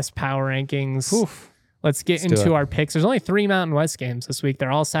Mountain West power rankings. Let's get into our picks. There's only 3 Mountain West games this week.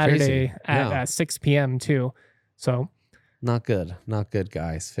 They're all Saturday at 6 p.m. too. So not good. Not good,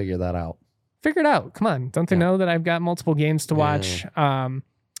 guys. Figure that out. Figure it out. Come on. Don't they know that I've got multiple games to watch?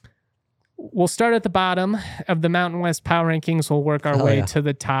 We'll start at the bottom of the Mountain West power rankings. We'll work our way to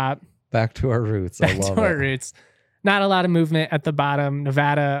the top. Back to our roots. I love it. Our roots. Not a lot of movement at the bottom.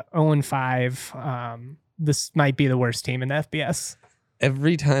 Nevada 0-5. This might be the worst team in the FBS.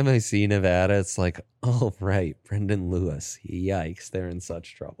 Every time I see Nevada, it's like, oh, right, Brendan Lewis. Yikes, they're in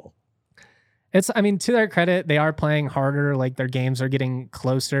such trouble. To their credit, they are playing harder. Like, their games are getting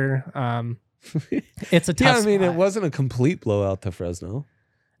closer. It's a tough spot. It wasn't a complete blowout to Fresno.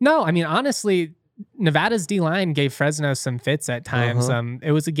 No, honestly, Nevada's D-line gave Fresno some fits at times.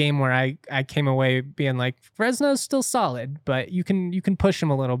 It was a game where I came away being like, Fresno's still solid, but you can push them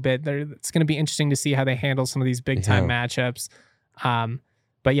a little bit. It's going to be interesting to see how they handle some of these big-time matchups.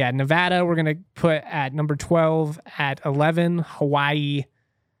 But yeah, Nevada, we're going to put at number 12. At 11, Hawaii.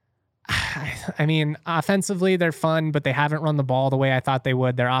 Offensively, they're fun, but they haven't run the ball the way I thought they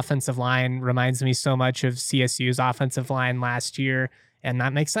would. Their offensive line reminds me so much of CSU's offensive line last year. And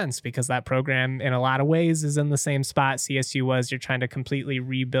that makes sense because that program in a lot of ways is in the same spot CSU was. You're trying to completely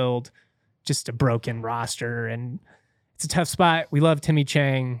rebuild just a broken roster, and it's a tough spot. We love Timmy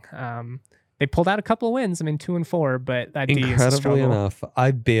Chang. They pulled out a couple of wins. 2-4, but that D is a struggle. Incredibly enough, I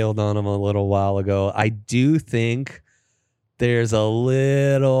bailed on him a little while ago. I do think there's a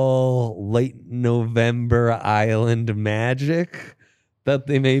little late November island magic that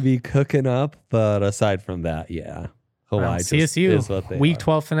they may be cooking up, but aside from that, yeah. Hawaii CSU is what they Week are.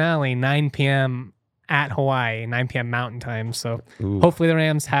 12 finale, 9 p.m. at Hawaii, 9 p.m. Mountain Time. So hopefully the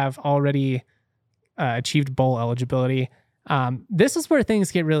Rams have already achieved bowl eligibility. This is where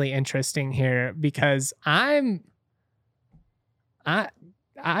things get really interesting here because I'm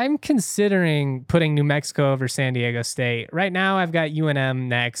considering putting New Mexico over San Diego State. Right now I've got UNM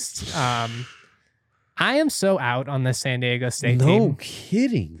next. I am so out on the San Diego State team. No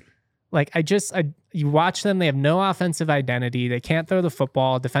kidding. Like you watch them, they have no offensive identity. They can't throw the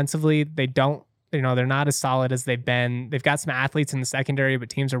football. Defensively, they're not as solid as they've been. They've got some athletes in the secondary, but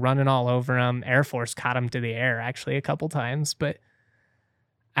teams are running all over them. Air Force caught them to the air actually a couple times, but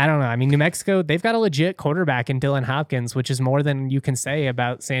I don't know. New Mexico, they've got a legit quarterback in Dylan Hopkins, which is more than you can say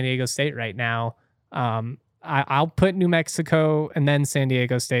about San Diego State right now. I'll put New Mexico and then San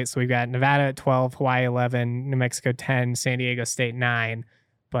Diego State. So we've got Nevada at 12, Hawaii 11, New Mexico 10, San Diego State 9.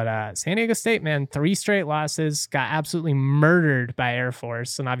 But San Diego State, man, 3 straight losses, got absolutely murdered by Air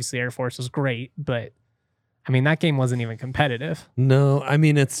Force. And obviously Air Force was great, but that game wasn't even competitive. No,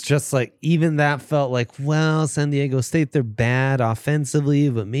 it's just like, even that felt like, well, San Diego State, they're bad offensively,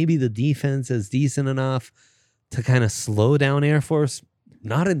 but maybe the defense is decent enough to kind of slow down Air Force.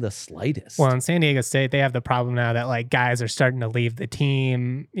 Not in the slightest. Well, in San Diego State, they have the problem now that like guys are starting to leave the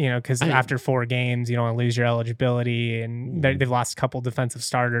team, because after 4 games, you don't want to lose your eligibility, and they've lost a couple defensive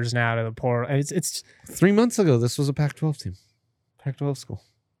starters now to the portal. It's 3 months ago, this was a Pac-12 team, Pac-12 school.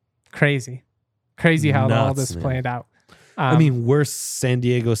 Crazy how all this played out. Worst San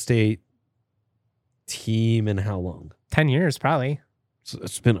Diego State team in how long? 10 years, probably. So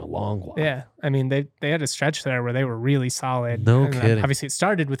it's been a long while. Yeah. They had a stretch there where they were really solid. No and kidding. Obviously, it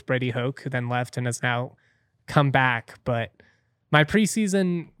started with Brady Hoke, who then left and has now come back. But my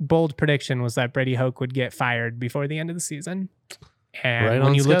preseason bold prediction was that Brady Hoke would get fired before the end of the season. And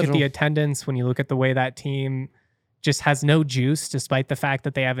when you look at the attendance, when you look at the way that team just has no juice, despite the fact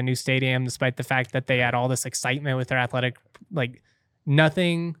that they have a new stadium, despite the fact that they had all this excitement with their athletic, like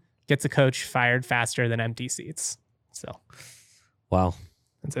nothing gets a coach fired faster than empty seats. So, wow.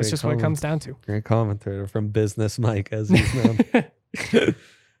 It's just what it comes down to. Great commentator from Business Mike, as he's known.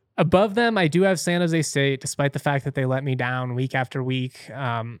 Above them, I do have San Jose State, despite the fact that they let me down week after week.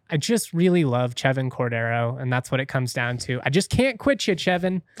 I just really love Chevin Cordero, and that's what it comes down to. I just can't quit you,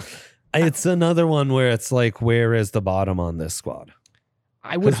 Chevin. It's another one where it's like, where is the bottom on this squad?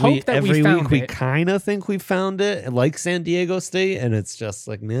 I would hope that every we found week it. we kind of think we found it, like San Diego State, and it's just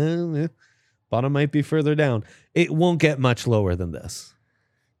like, no, bottom might be further down. It won't get much lower than this.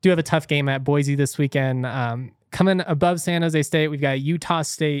 Do have a tough game at Boise this weekend. Coming above San Jose State, we've got Utah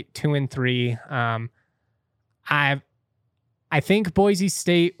State 2-3. I think Boise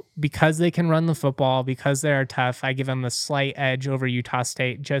State, because they can run the football, because they are tough, I give them a slight edge over Utah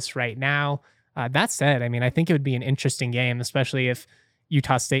State just right now. That said, I think it would be an interesting game, especially if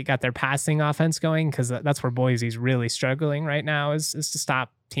Utah State got their passing offense going, because that's where Boise's really struggling right now is to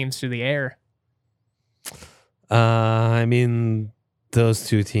stop teams through the air. Those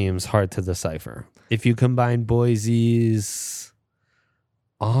two teams, hard to decipher. If you combine Boise's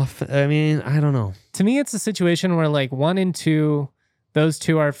off, I don't know. To me, it's a situation where like 1 and 2, those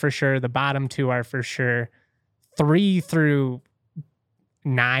two are for sure. The bottom 2 are for sure. 3 through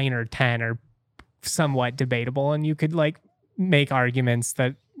 9 or 10 are somewhat debatable, and you could like make arguments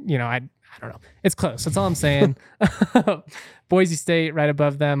that, I don't know. It's close. That's all I'm saying. Boise State right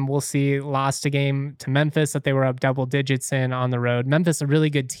above them. We'll see. Lost a game to Memphis that they were up double digits in on the road. Memphis, a really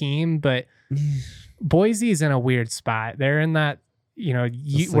good team, but Boise's in a weird spot. They're in that,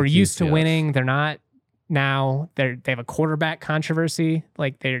 we're used to winning. They're not now. They have a quarterback controversy.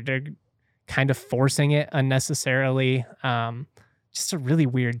 Like they're kind of forcing it unnecessarily. Just a really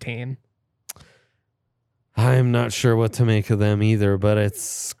weird team. I'm not sure what to make of them either, but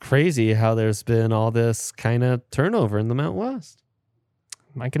it's crazy how there's been all this kind of turnover in the Mountain West.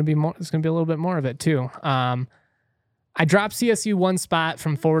 Might gonna be more. There's gonna be a little bit more of it too. I dropped CSU 1 spot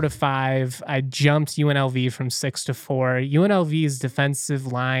from 4 to 5. I jumped UNLV from 6 to 4. UNLV's defensive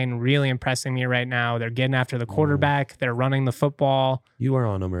line really impressing me right now. They're getting after the quarterback. They're running the football. You were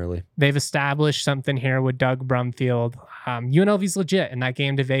on them early. They've established something here with Doug Brumfield. UNLV's legit, and that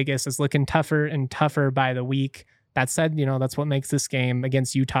game to Vegas is looking tougher and tougher by the week. That said, that's what makes this game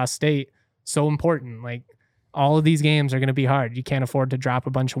against Utah State so important. Like, all of these games are going to be hard. You can't afford to drop a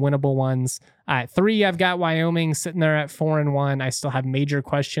bunch of winnable ones. At 3, I've got Wyoming sitting there at 4-1. I still have major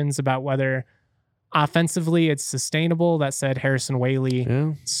questions about whether offensively it's sustainable. That said, Harrison Whaley,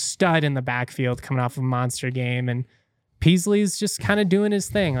 stud in the backfield coming off of a monster game. And Peasley's just kind of doing his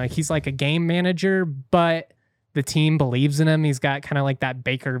thing. Like, he's like a game manager, but the team believes in him. He's got kind of like that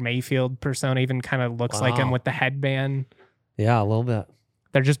Baker Mayfield persona, even kind of looks like him with the headband. Yeah, a little bit.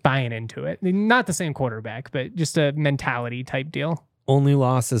 They're just buying into it. Not the same quarterback, but just a mentality type deal. Only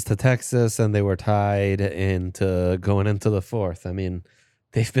losses to Texas, and they were tied into going into the 4th.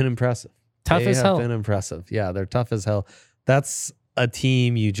 They've been impressive. Tough as hell. They have been impressive. Yeah, they're tough as hell. That's a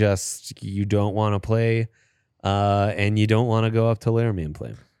team you don't want to play, and you don't want to go up to Laramie and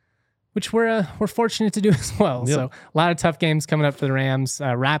play. Which we're fortunate to do as well. Yep. So a lot of tough games coming up for the Rams.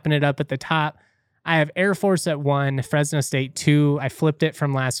 Wrapping it up at the top, I have Air Force at 1, Fresno State 2. I flipped it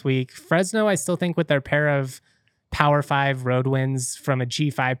from last week. Fresno, I still think with their pair of Power 5 road wins from a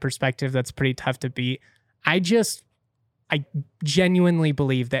G5 perspective, that's pretty tough to beat. I genuinely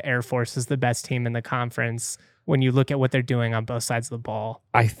believe that Air Force is the best team in the conference when you look at what they're doing on both sides of the ball.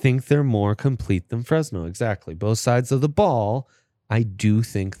 I think they're more complete than Fresno. Exactly. Both sides of the ball, I do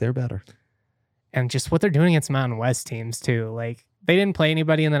think they're better. And just what they're doing against Mountain West teams too. Like, they didn't play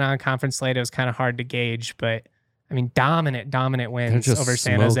anybody in the non-conference slate. It was kind of hard to gauge, but dominant wins over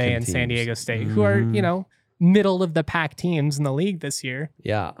San Jose and San Diego State, who are, middle of the pack teams in the league this year.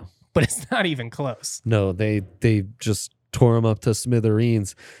 Yeah. But it's not even close. No, they just tore them up to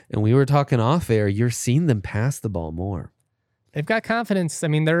smithereens. And we were talking off air, you're seeing them pass the ball more. they've got confidence. I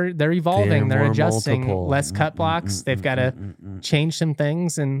mean, they're evolving, they're adjusting, less cut blocks. They've got to change some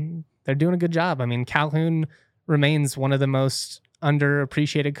things, and they're doing a good job. I mean, Calhoun remains one of the most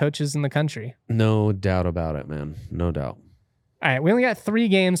underappreciated coaches in the country. No doubt about it, man. No doubt. All right, we only got 3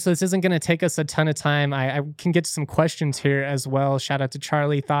 games, so this isn't going to take us a ton of time. I can get to some questions here as well. Shout out to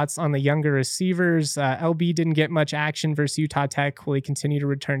Charlie. Thoughts on the younger receivers? LB didn't get much action versus Utah Tech. Will he continue to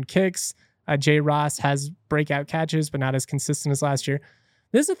return kicks? Jay Ross has breakout catches, but not as consistent as last year.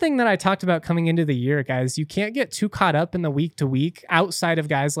 This is the thing that I talked about coming into the year, guys. You can't get too caught up in the week to week outside of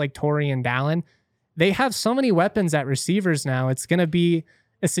guys like Torrey and Dallin. They have so many weapons at receivers now. It's going to be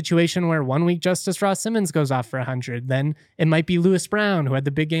a situation where 1 week Justice Ross Simmons goes off for 100. Then it might be Lewis Brown, who had the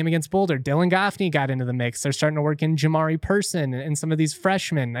big game against Boulder. Dylan Goffney got into the mix. They're starting to work in Jamari Person and some of these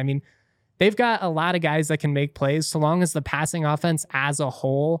freshmen. I mean, they've got a lot of guys that can make plays so long as the passing offense as a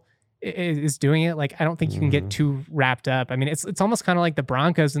whole is doing it. Like, I don't think you can get too wrapped up. I mean, it's almost kind of like the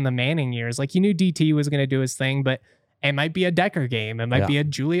Broncos in the Manning years. Like, you knew DT was going to do his thing, but it might be a Decker game. It might be a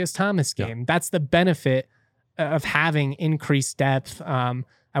Julius Thomas game. Yeah. That's the benefit of having increased depth.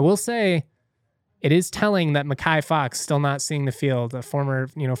 I will say it is telling that Mekhi Fox still not seeing the field, a former,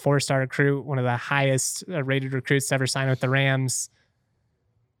 4-star recruit, one of the highest rated recruits to ever sign with the Rams.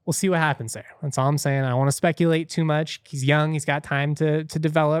 We'll see what happens there. That's all I'm saying. I don't want to speculate too much. He's young. He's got time to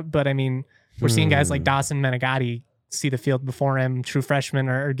develop. But, I mean, we're seeing guys like Dawson Menegatti see the field before him. True freshmen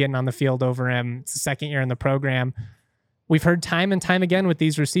are getting on the field over him. It's the second year in the program. We've heard time and time again with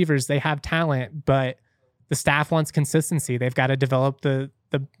these receivers, they have talent, but the staff wants consistency. They've got to develop the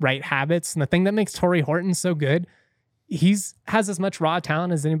right habits. And the thing that makes Torrey Horton so good, has as much raw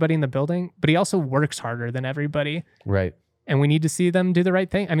talent as anybody in the building, but he also works harder than everybody. Right. And we need to see them do the right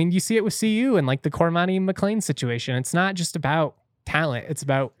thing. I mean, you see it with CU and like the Cormani McLean situation. It's not just about talent. It's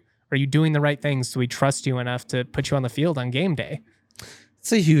about, are you doing the right things? Do we trust you enough to put you on the field on game day?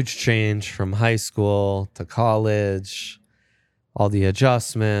 It's a huge change from high school to college. All the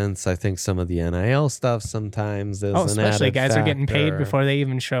adjustments. I think some of the NIL stuff sometimes is especially guys factor. Are getting paid before they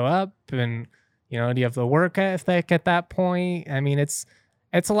even show up. And, do you have the work ethic at that point? I mean, it's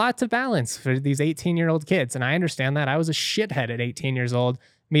a lot to balance for these 18-year-old kids. And I understand that. I was a shithead at 18 years old,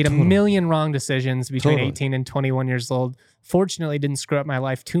 made a million wrong decisions between 18 and 21 years old. Fortunately, didn't screw up my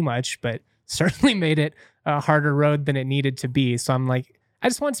life too much, but certainly made it a harder road than it needed to be. So I'm like, I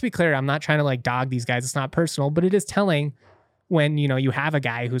just want to be clear. I'm not trying to like dog these guys. It's not personal, but it is telling when, you have a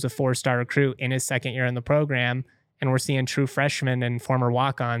guy who's a 4-star recruit in his second year in the program, and we're seeing true freshmen and former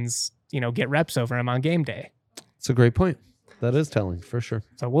walk-ons, get reps over him on game day. It's a great point. That is telling for sure.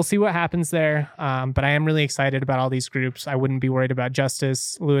 So we'll see what happens there. But I am really excited about all these groups. I wouldn't be worried about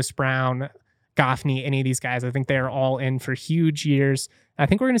Justice, Lewis Brown, Goffney, any of these guys. I think they are all in for huge years. I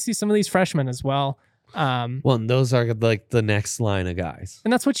think we're going to see some of these freshmen as well. And those are like the next line of guys,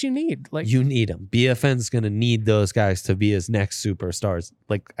 and that's what you need. Like, you need them. BFN's going to need those guys to be his next superstars,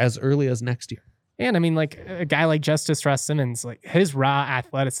 like as early as next year. And I mean, like a guy like Justice Ross Simmons, like his raw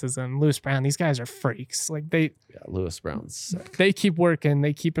athleticism, Lewis Brown, these guys are freaks. Like Lewis Brown's sick. They keep working,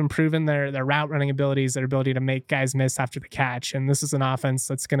 they keep improving their route running abilities, their ability to make guys miss after the catch. And this is an offense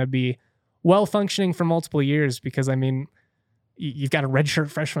that's going to be well functioning for multiple years, because I mean, you've got a redshirt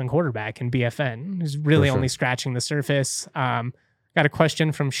freshman quarterback in BFN who's really only scratching the surface. Got a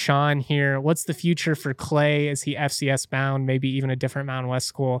question from Sean here. What's the future for Clay? Is he FCS bound? Maybe even a different Mountain West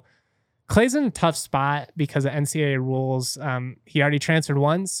school? Clay's in a tough spot because of NCAA rules. He already transferred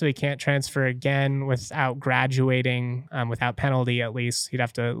once, so he can't transfer again without graduating, without penalty at least. He'd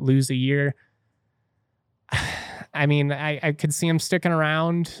have to lose a year. I mean, I could see him sticking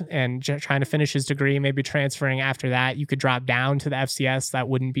around and trying to finish his degree, maybe transferring after that. You could drop down to the FCS. That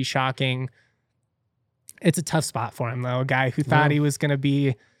wouldn't be shocking. It's a tough spot for him, though. A guy who thought he was going to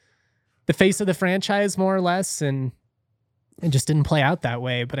be the face of the franchise, more or less, and it just didn't play out that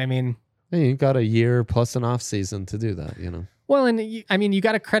way. But I mean, hey, you got a year plus an off season to do that, Well, and I mean, you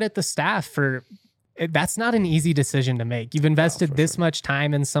got to credit the staff for that's not an easy decision to make. You've invested this much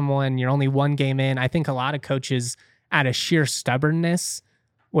time in someone. You're only one game in. I think a lot of coaches, out of sheer stubbornness,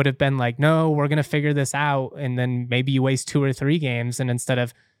 would have been like, no, we're going to figure this out. And then maybe you waste 2 or 3 games. And instead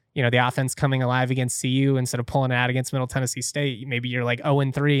of, the offense coming alive against CU, instead of pulling it out against Middle Tennessee State, maybe you're like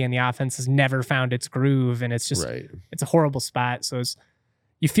 0-3 and the offense has never found its groove. And it's just, it's a horrible spot. So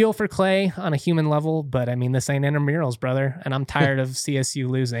you feel for Clay on a human level, but I mean, this ain't intramurals, brother. And I'm tired of CSU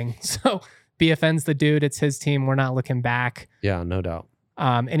losing. So BFN's the dude. It's his team. We're not looking back. Yeah, no doubt.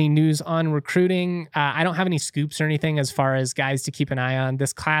 Any news on recruiting? I don't have any scoops or anything as far as guys to keep an eye on.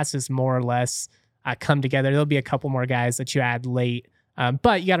 This class is more or less come together. There'll be a couple more guys that you add late.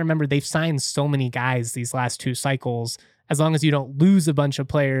 But you got to remember, they've signed so many guys these last 2 cycles. As long as you don't lose a bunch of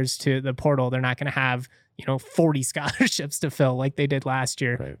players to the portal, they're not going to have 40 scholarships to fill like they did last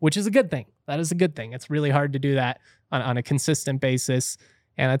year, right, which is a good thing. That is a good thing. It's really hard to do that on a consistent basis.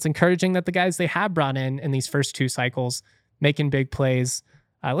 And it's encouraging that the guys they have brought in these first 2 cycles making big plays.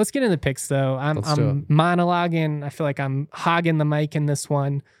 Let's get into the picks, though. I'm monologuing. I feel like I'm hogging the mic in this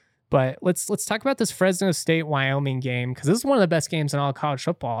one. But let's talk about this Fresno State-Wyoming game, because this is one of the best games in all college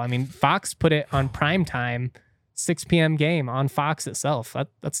football. I mean, Fox put it on primetime, 6 p.m. game on Fox itself.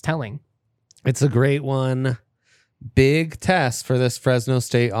 That's telling. It's a great one. Big test for this Fresno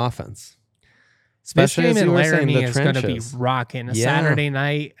State offense. Especially this game as in you were saying, Laramie the is going to be trenches. rocking. A Yeah. Saturday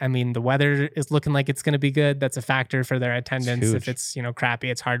night. I mean, the weather is looking like it's going to be good. That's a factor for their attendance. huge. If it's crappy,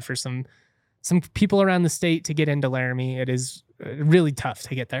 it's hard for some people around the state to get into Laramie. It is really tough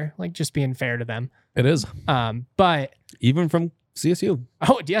to get there. Like, just being fair to them. It is. But Even from CSU.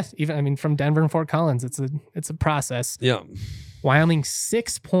 oh yes, even from Denver and Fort Collins, it's a process. Yeah. Wyoming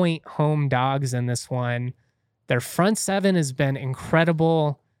 6-point home dogs in this one. Their front 7 has been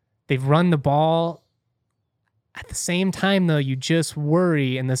incredible. They've run the ball. At the same time, though, you just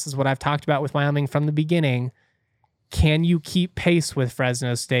worry, and this is what I've talked about with Wyoming from the beginning. Can you keep pace with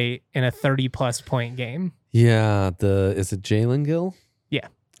Fresno State in a 30-plus point game? Yeah. Is it Jalen Gill? Yeah.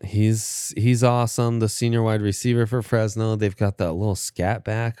 He's awesome. The senior wide receiver for Fresno. They've got that little scat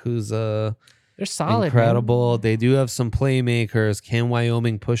back who's They're solid. incredible. Man. They do have some playmakers. Can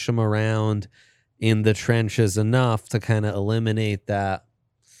Wyoming push them around in the trenches enough to kind of eliminate that?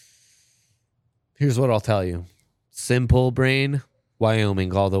 Here's what I'll tell you. Simple brain,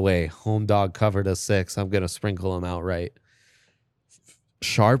 Wyoming all the way. Home dog covered a 6. I'm going to sprinkle them outright.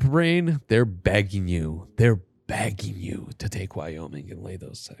 Sharp brain, they're begging you. They're begging you to take Wyoming and lay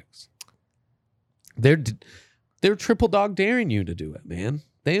those 6. They're triple dog daring you to do it, man.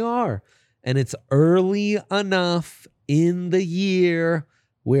 They are. And it's early enough in the year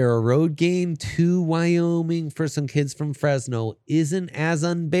where a road game to Wyoming for some kids from Fresno isn't as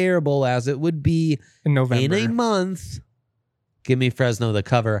unbearable as it would be In November. in a month. Give me Fresno the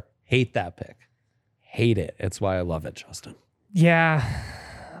cover. Hate that pick. Hate it. It's why I love it, Justin. Yeah.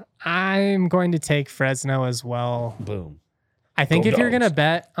 I'm going to take Fresno as well. Boom. I think Go if you're Dogs. going to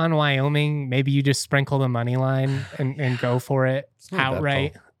bet on Wyoming, maybe you just sprinkle the money line and go for it It's not a bad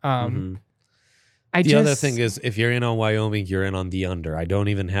outright. Mhm. The other thing is, if you're in on Wyoming, you're in on the under. I don't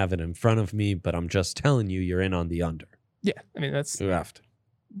even have it in front of me, but I'm just telling you, you're in on the under. yeah, I mean, that's You have to.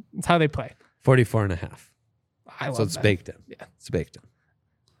 how they play. 44.5. I love So it's that. baked in. Yeah. It's baked in.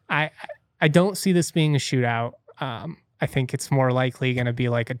 I don't see this being a shootout. I think it's more likely going to be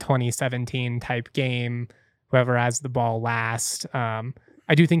like a 2017 type game, whoever has the ball last. I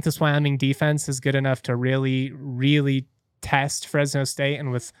do think this Wyoming defense is good enough to really, really test Fresno State.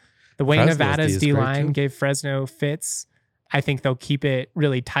 And with the way Fresno's Nevada's D is great, D-line too. gave Fresno fits, I think they'll keep it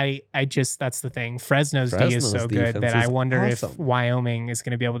really tight. That's the thing. Fresno's D is Fresno's so good defense that I is wonder if awesome. Wyoming is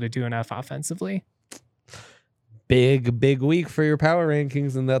going to be able to do enough offensively. Big week for your power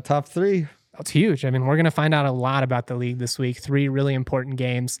rankings in that top 3. That's huge. I mean, we're going to find out a lot about the league this week. 3 really important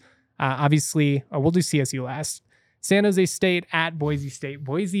games. Obviously, we'll do CSU last. San Jose State at Boise State.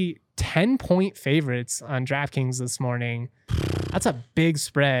 Boise, 10-point favorites on DraftKings this morning. That's a big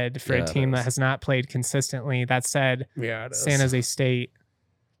spread for Yeah, a it team that is. has not played consistently. That said, Yeah, San Jose State,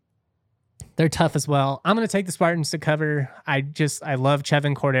 they're tough as well. I'm going to take the Spartans to cover. I love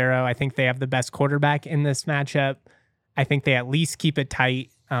Chevin Cordero. I think they have the best quarterback in this matchup. I think they at least keep it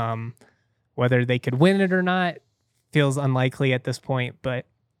tight. Whether they could win it or not feels unlikely at this point, but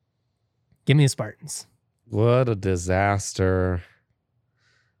give me the Spartans. What a disaster.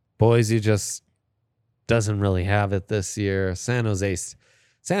 Boise just doesn't really have it this year. San Jose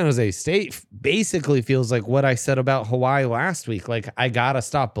State basically feels like what I said about Hawaii last week. Like, I got to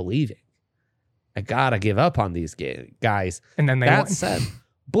stop believing. I got to give up on these guys. And then they That won. said,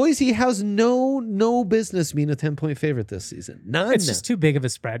 Boise has no business being a 10-point favorite this season. None. It's just too big of a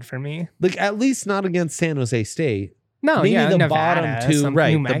spread for me. Like, at least not against San Jose State. No, Maybe yeah, the Nevada, bottom 2, some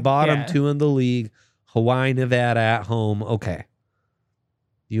right? New The Mex- bottom yeah. 2 in the league. Hawaii, Nevada at home. Okay.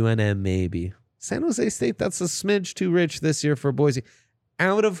 UNM maybe. San Jose State, that's a smidge too rich this year for Boise.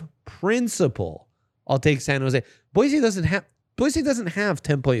 Out of principle, I'll take San Jose. Boise doesn't have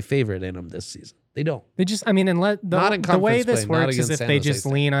 10-point favorite in them this season. They don't. They just, I mean, and Not in the way conference this play, not works is against if San they Jose just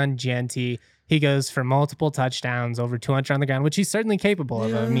State. lean on Genty, he goes for multiple touchdowns, over 200 on the ground, which he's certainly capable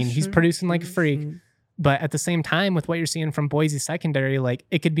of. I mean, he's producing like a freak. But at the same time, with what you're seeing from Boise secondary, like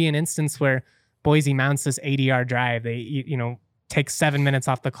it could be an instance where Boise mounts this 80-yard drive. They, take 7 minutes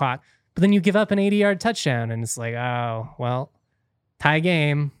off the clock, but then you give up an 80-yard touchdown, and it's like, oh, well, tie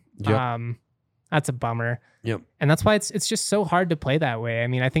game. Yep. That's a bummer. Yep. And that's why it's just so hard to play that way. I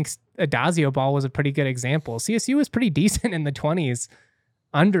mean, I think Adazio ball was a pretty good example. CSU was pretty decent in the 20s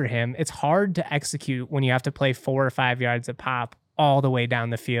under him. It's hard to execute when you have to play 4 or 5 yards a pop all the way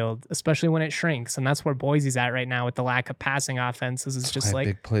down the field, especially when it shrinks. And that's where Boise's at right now with the lack of passing offenses. It's just like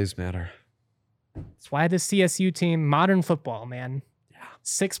big plays matter. That's why the CSU team, modern football, man.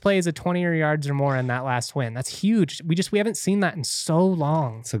 6 plays of 20 yards or more in that last win. That's huge. We haven't seen that in so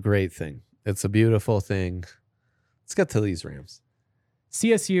long. It's a great thing. It's a beautiful thing. Let's get to these Rams.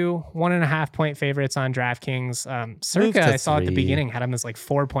 CSU, 1.5 point favorites on DraftKings. Circa, I saw at the beginning, had them as like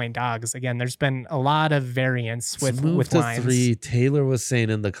 4-point dogs. Again, there's been a lot of variance with lines. 3. Taylor was saying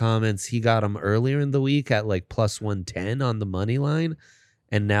in the comments he got them earlier in the week at like plus 110 on the money line,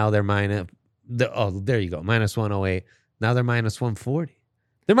 and now they're there you go, minus 108. Now they're minus 140.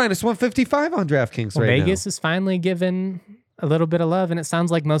 They're minus 155 on DraftKings right now. Vegas is finally given a little bit of love, and it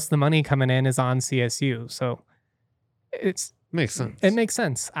sounds like most of the money coming in is on CSU. So makes sense. It makes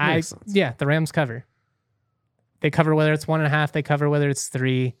sense. Makes sense. Yeah, the Rams cover. They cover whether it's 1.5. They cover whether it's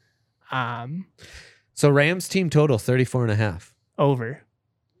 3. So Rams team total 34.5. Over.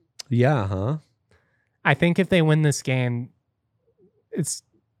 Yeah, huh? I think if they win this game, it's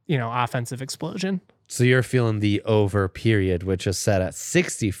offensive explosion. So you're feeling the over period, which is set at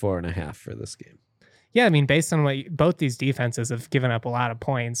 64.5 for this game. Yeah, I mean, based on what both these defenses have given up a lot of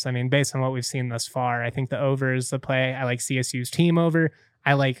points. I mean, based on what we've seen thus far, I think the over is the play. I like CSU's team over.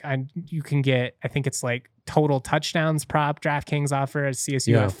 You can get, I think it's like total touchdowns prop DraftKings offer as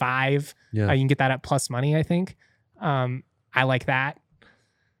CSU at 5. Yeah. You can get that at plus money, I think. I like that.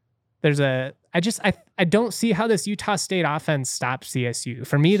 I don't see how this Utah State offense stops CSU.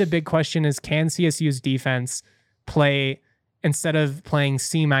 For me, the big question is, can CSU's defense play, instead of playing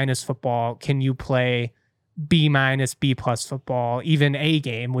C- football, can you play B-, B+ football? Even A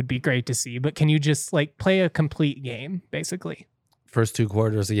game would be great to see, but can you just like play a complete game, basically? First 2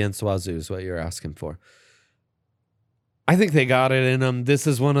 quarters against Wazoo is what you're asking for. I think they got it in them. This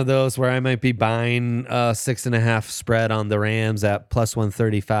is one of those where I might be buying 6.5 spread on the Rams at plus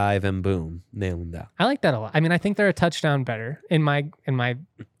 135, and boom, nailing that. I like that a lot. I mean, I think they're a touchdown better in my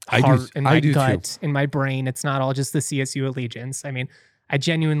I heart, do, in my I do gut, too. in my brain. It's not all just the CSU allegiance. I mean, I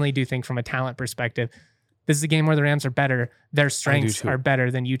genuinely do think from a talent perspective, this is a game where the Rams are better. Their strengths are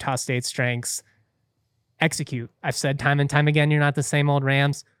better than Utah State's strengths. Execute. I've said time and time again, you're not the same old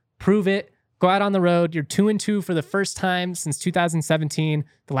Rams. Prove it. Go out on the road. You're 2-2 for the first time since 2017.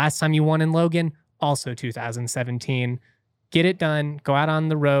 The last time you won in Logan, also 2017. Get it done. Go out on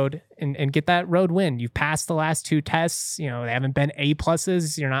the road and get that road win. You've passed the last 2 tests. They haven't been A+.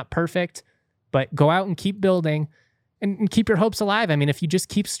 You're not perfect, but go out and keep building and keep your hopes alive. I mean, if you just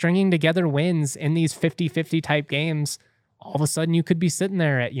keep stringing together wins in these 50-50 type games, all of a sudden you could be sitting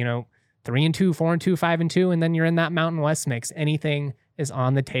there at, 3-2, 4-2, 5-2, and then you're in that Mountain West mix. Anything is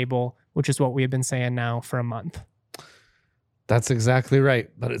on the table, which is what we have been saying now for a month. That's exactly right.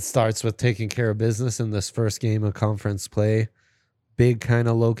 But it starts with taking care of business in this first game of conference play. Big kind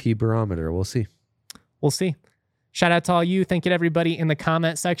of low-key barometer. We'll see. Shout out to all you. Thank you to everybody in the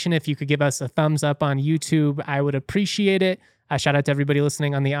comment section. If you could give us a thumbs up on YouTube, I would appreciate it. Shout out to everybody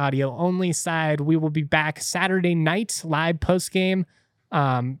listening on the audio only side. We will be back Saturday night, live post-game.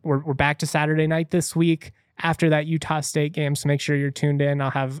 We're back to Saturday night this week after that Utah State game, so make sure you're tuned in. I'll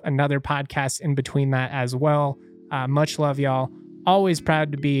have another podcast in between that as well. Much love, y'all. Always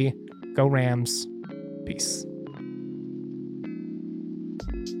proud to be. Go Rams. Peace.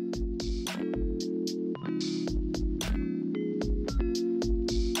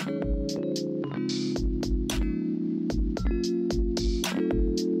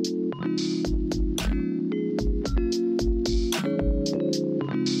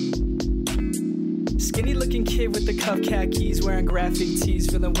 Skinny looking kid with the cuff khakis, wearing graphic tees,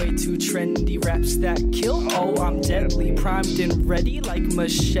 feeling way too trendy. Raps that kill, oh I'm deadly, primed and ready like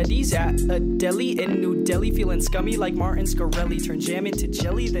machetes at a deli in New Delhi. Feeling scummy like Martin Scarelli, turn jam into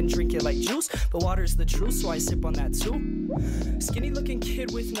jelly, then drink it like juice. But water's the truth, so I sip on that too. Skinny looking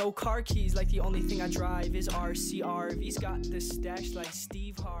kid with no car keys, like the only thing I drive is RCRV's got the stash like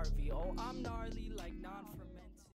Steve Harvey. Oh I'm gnarly.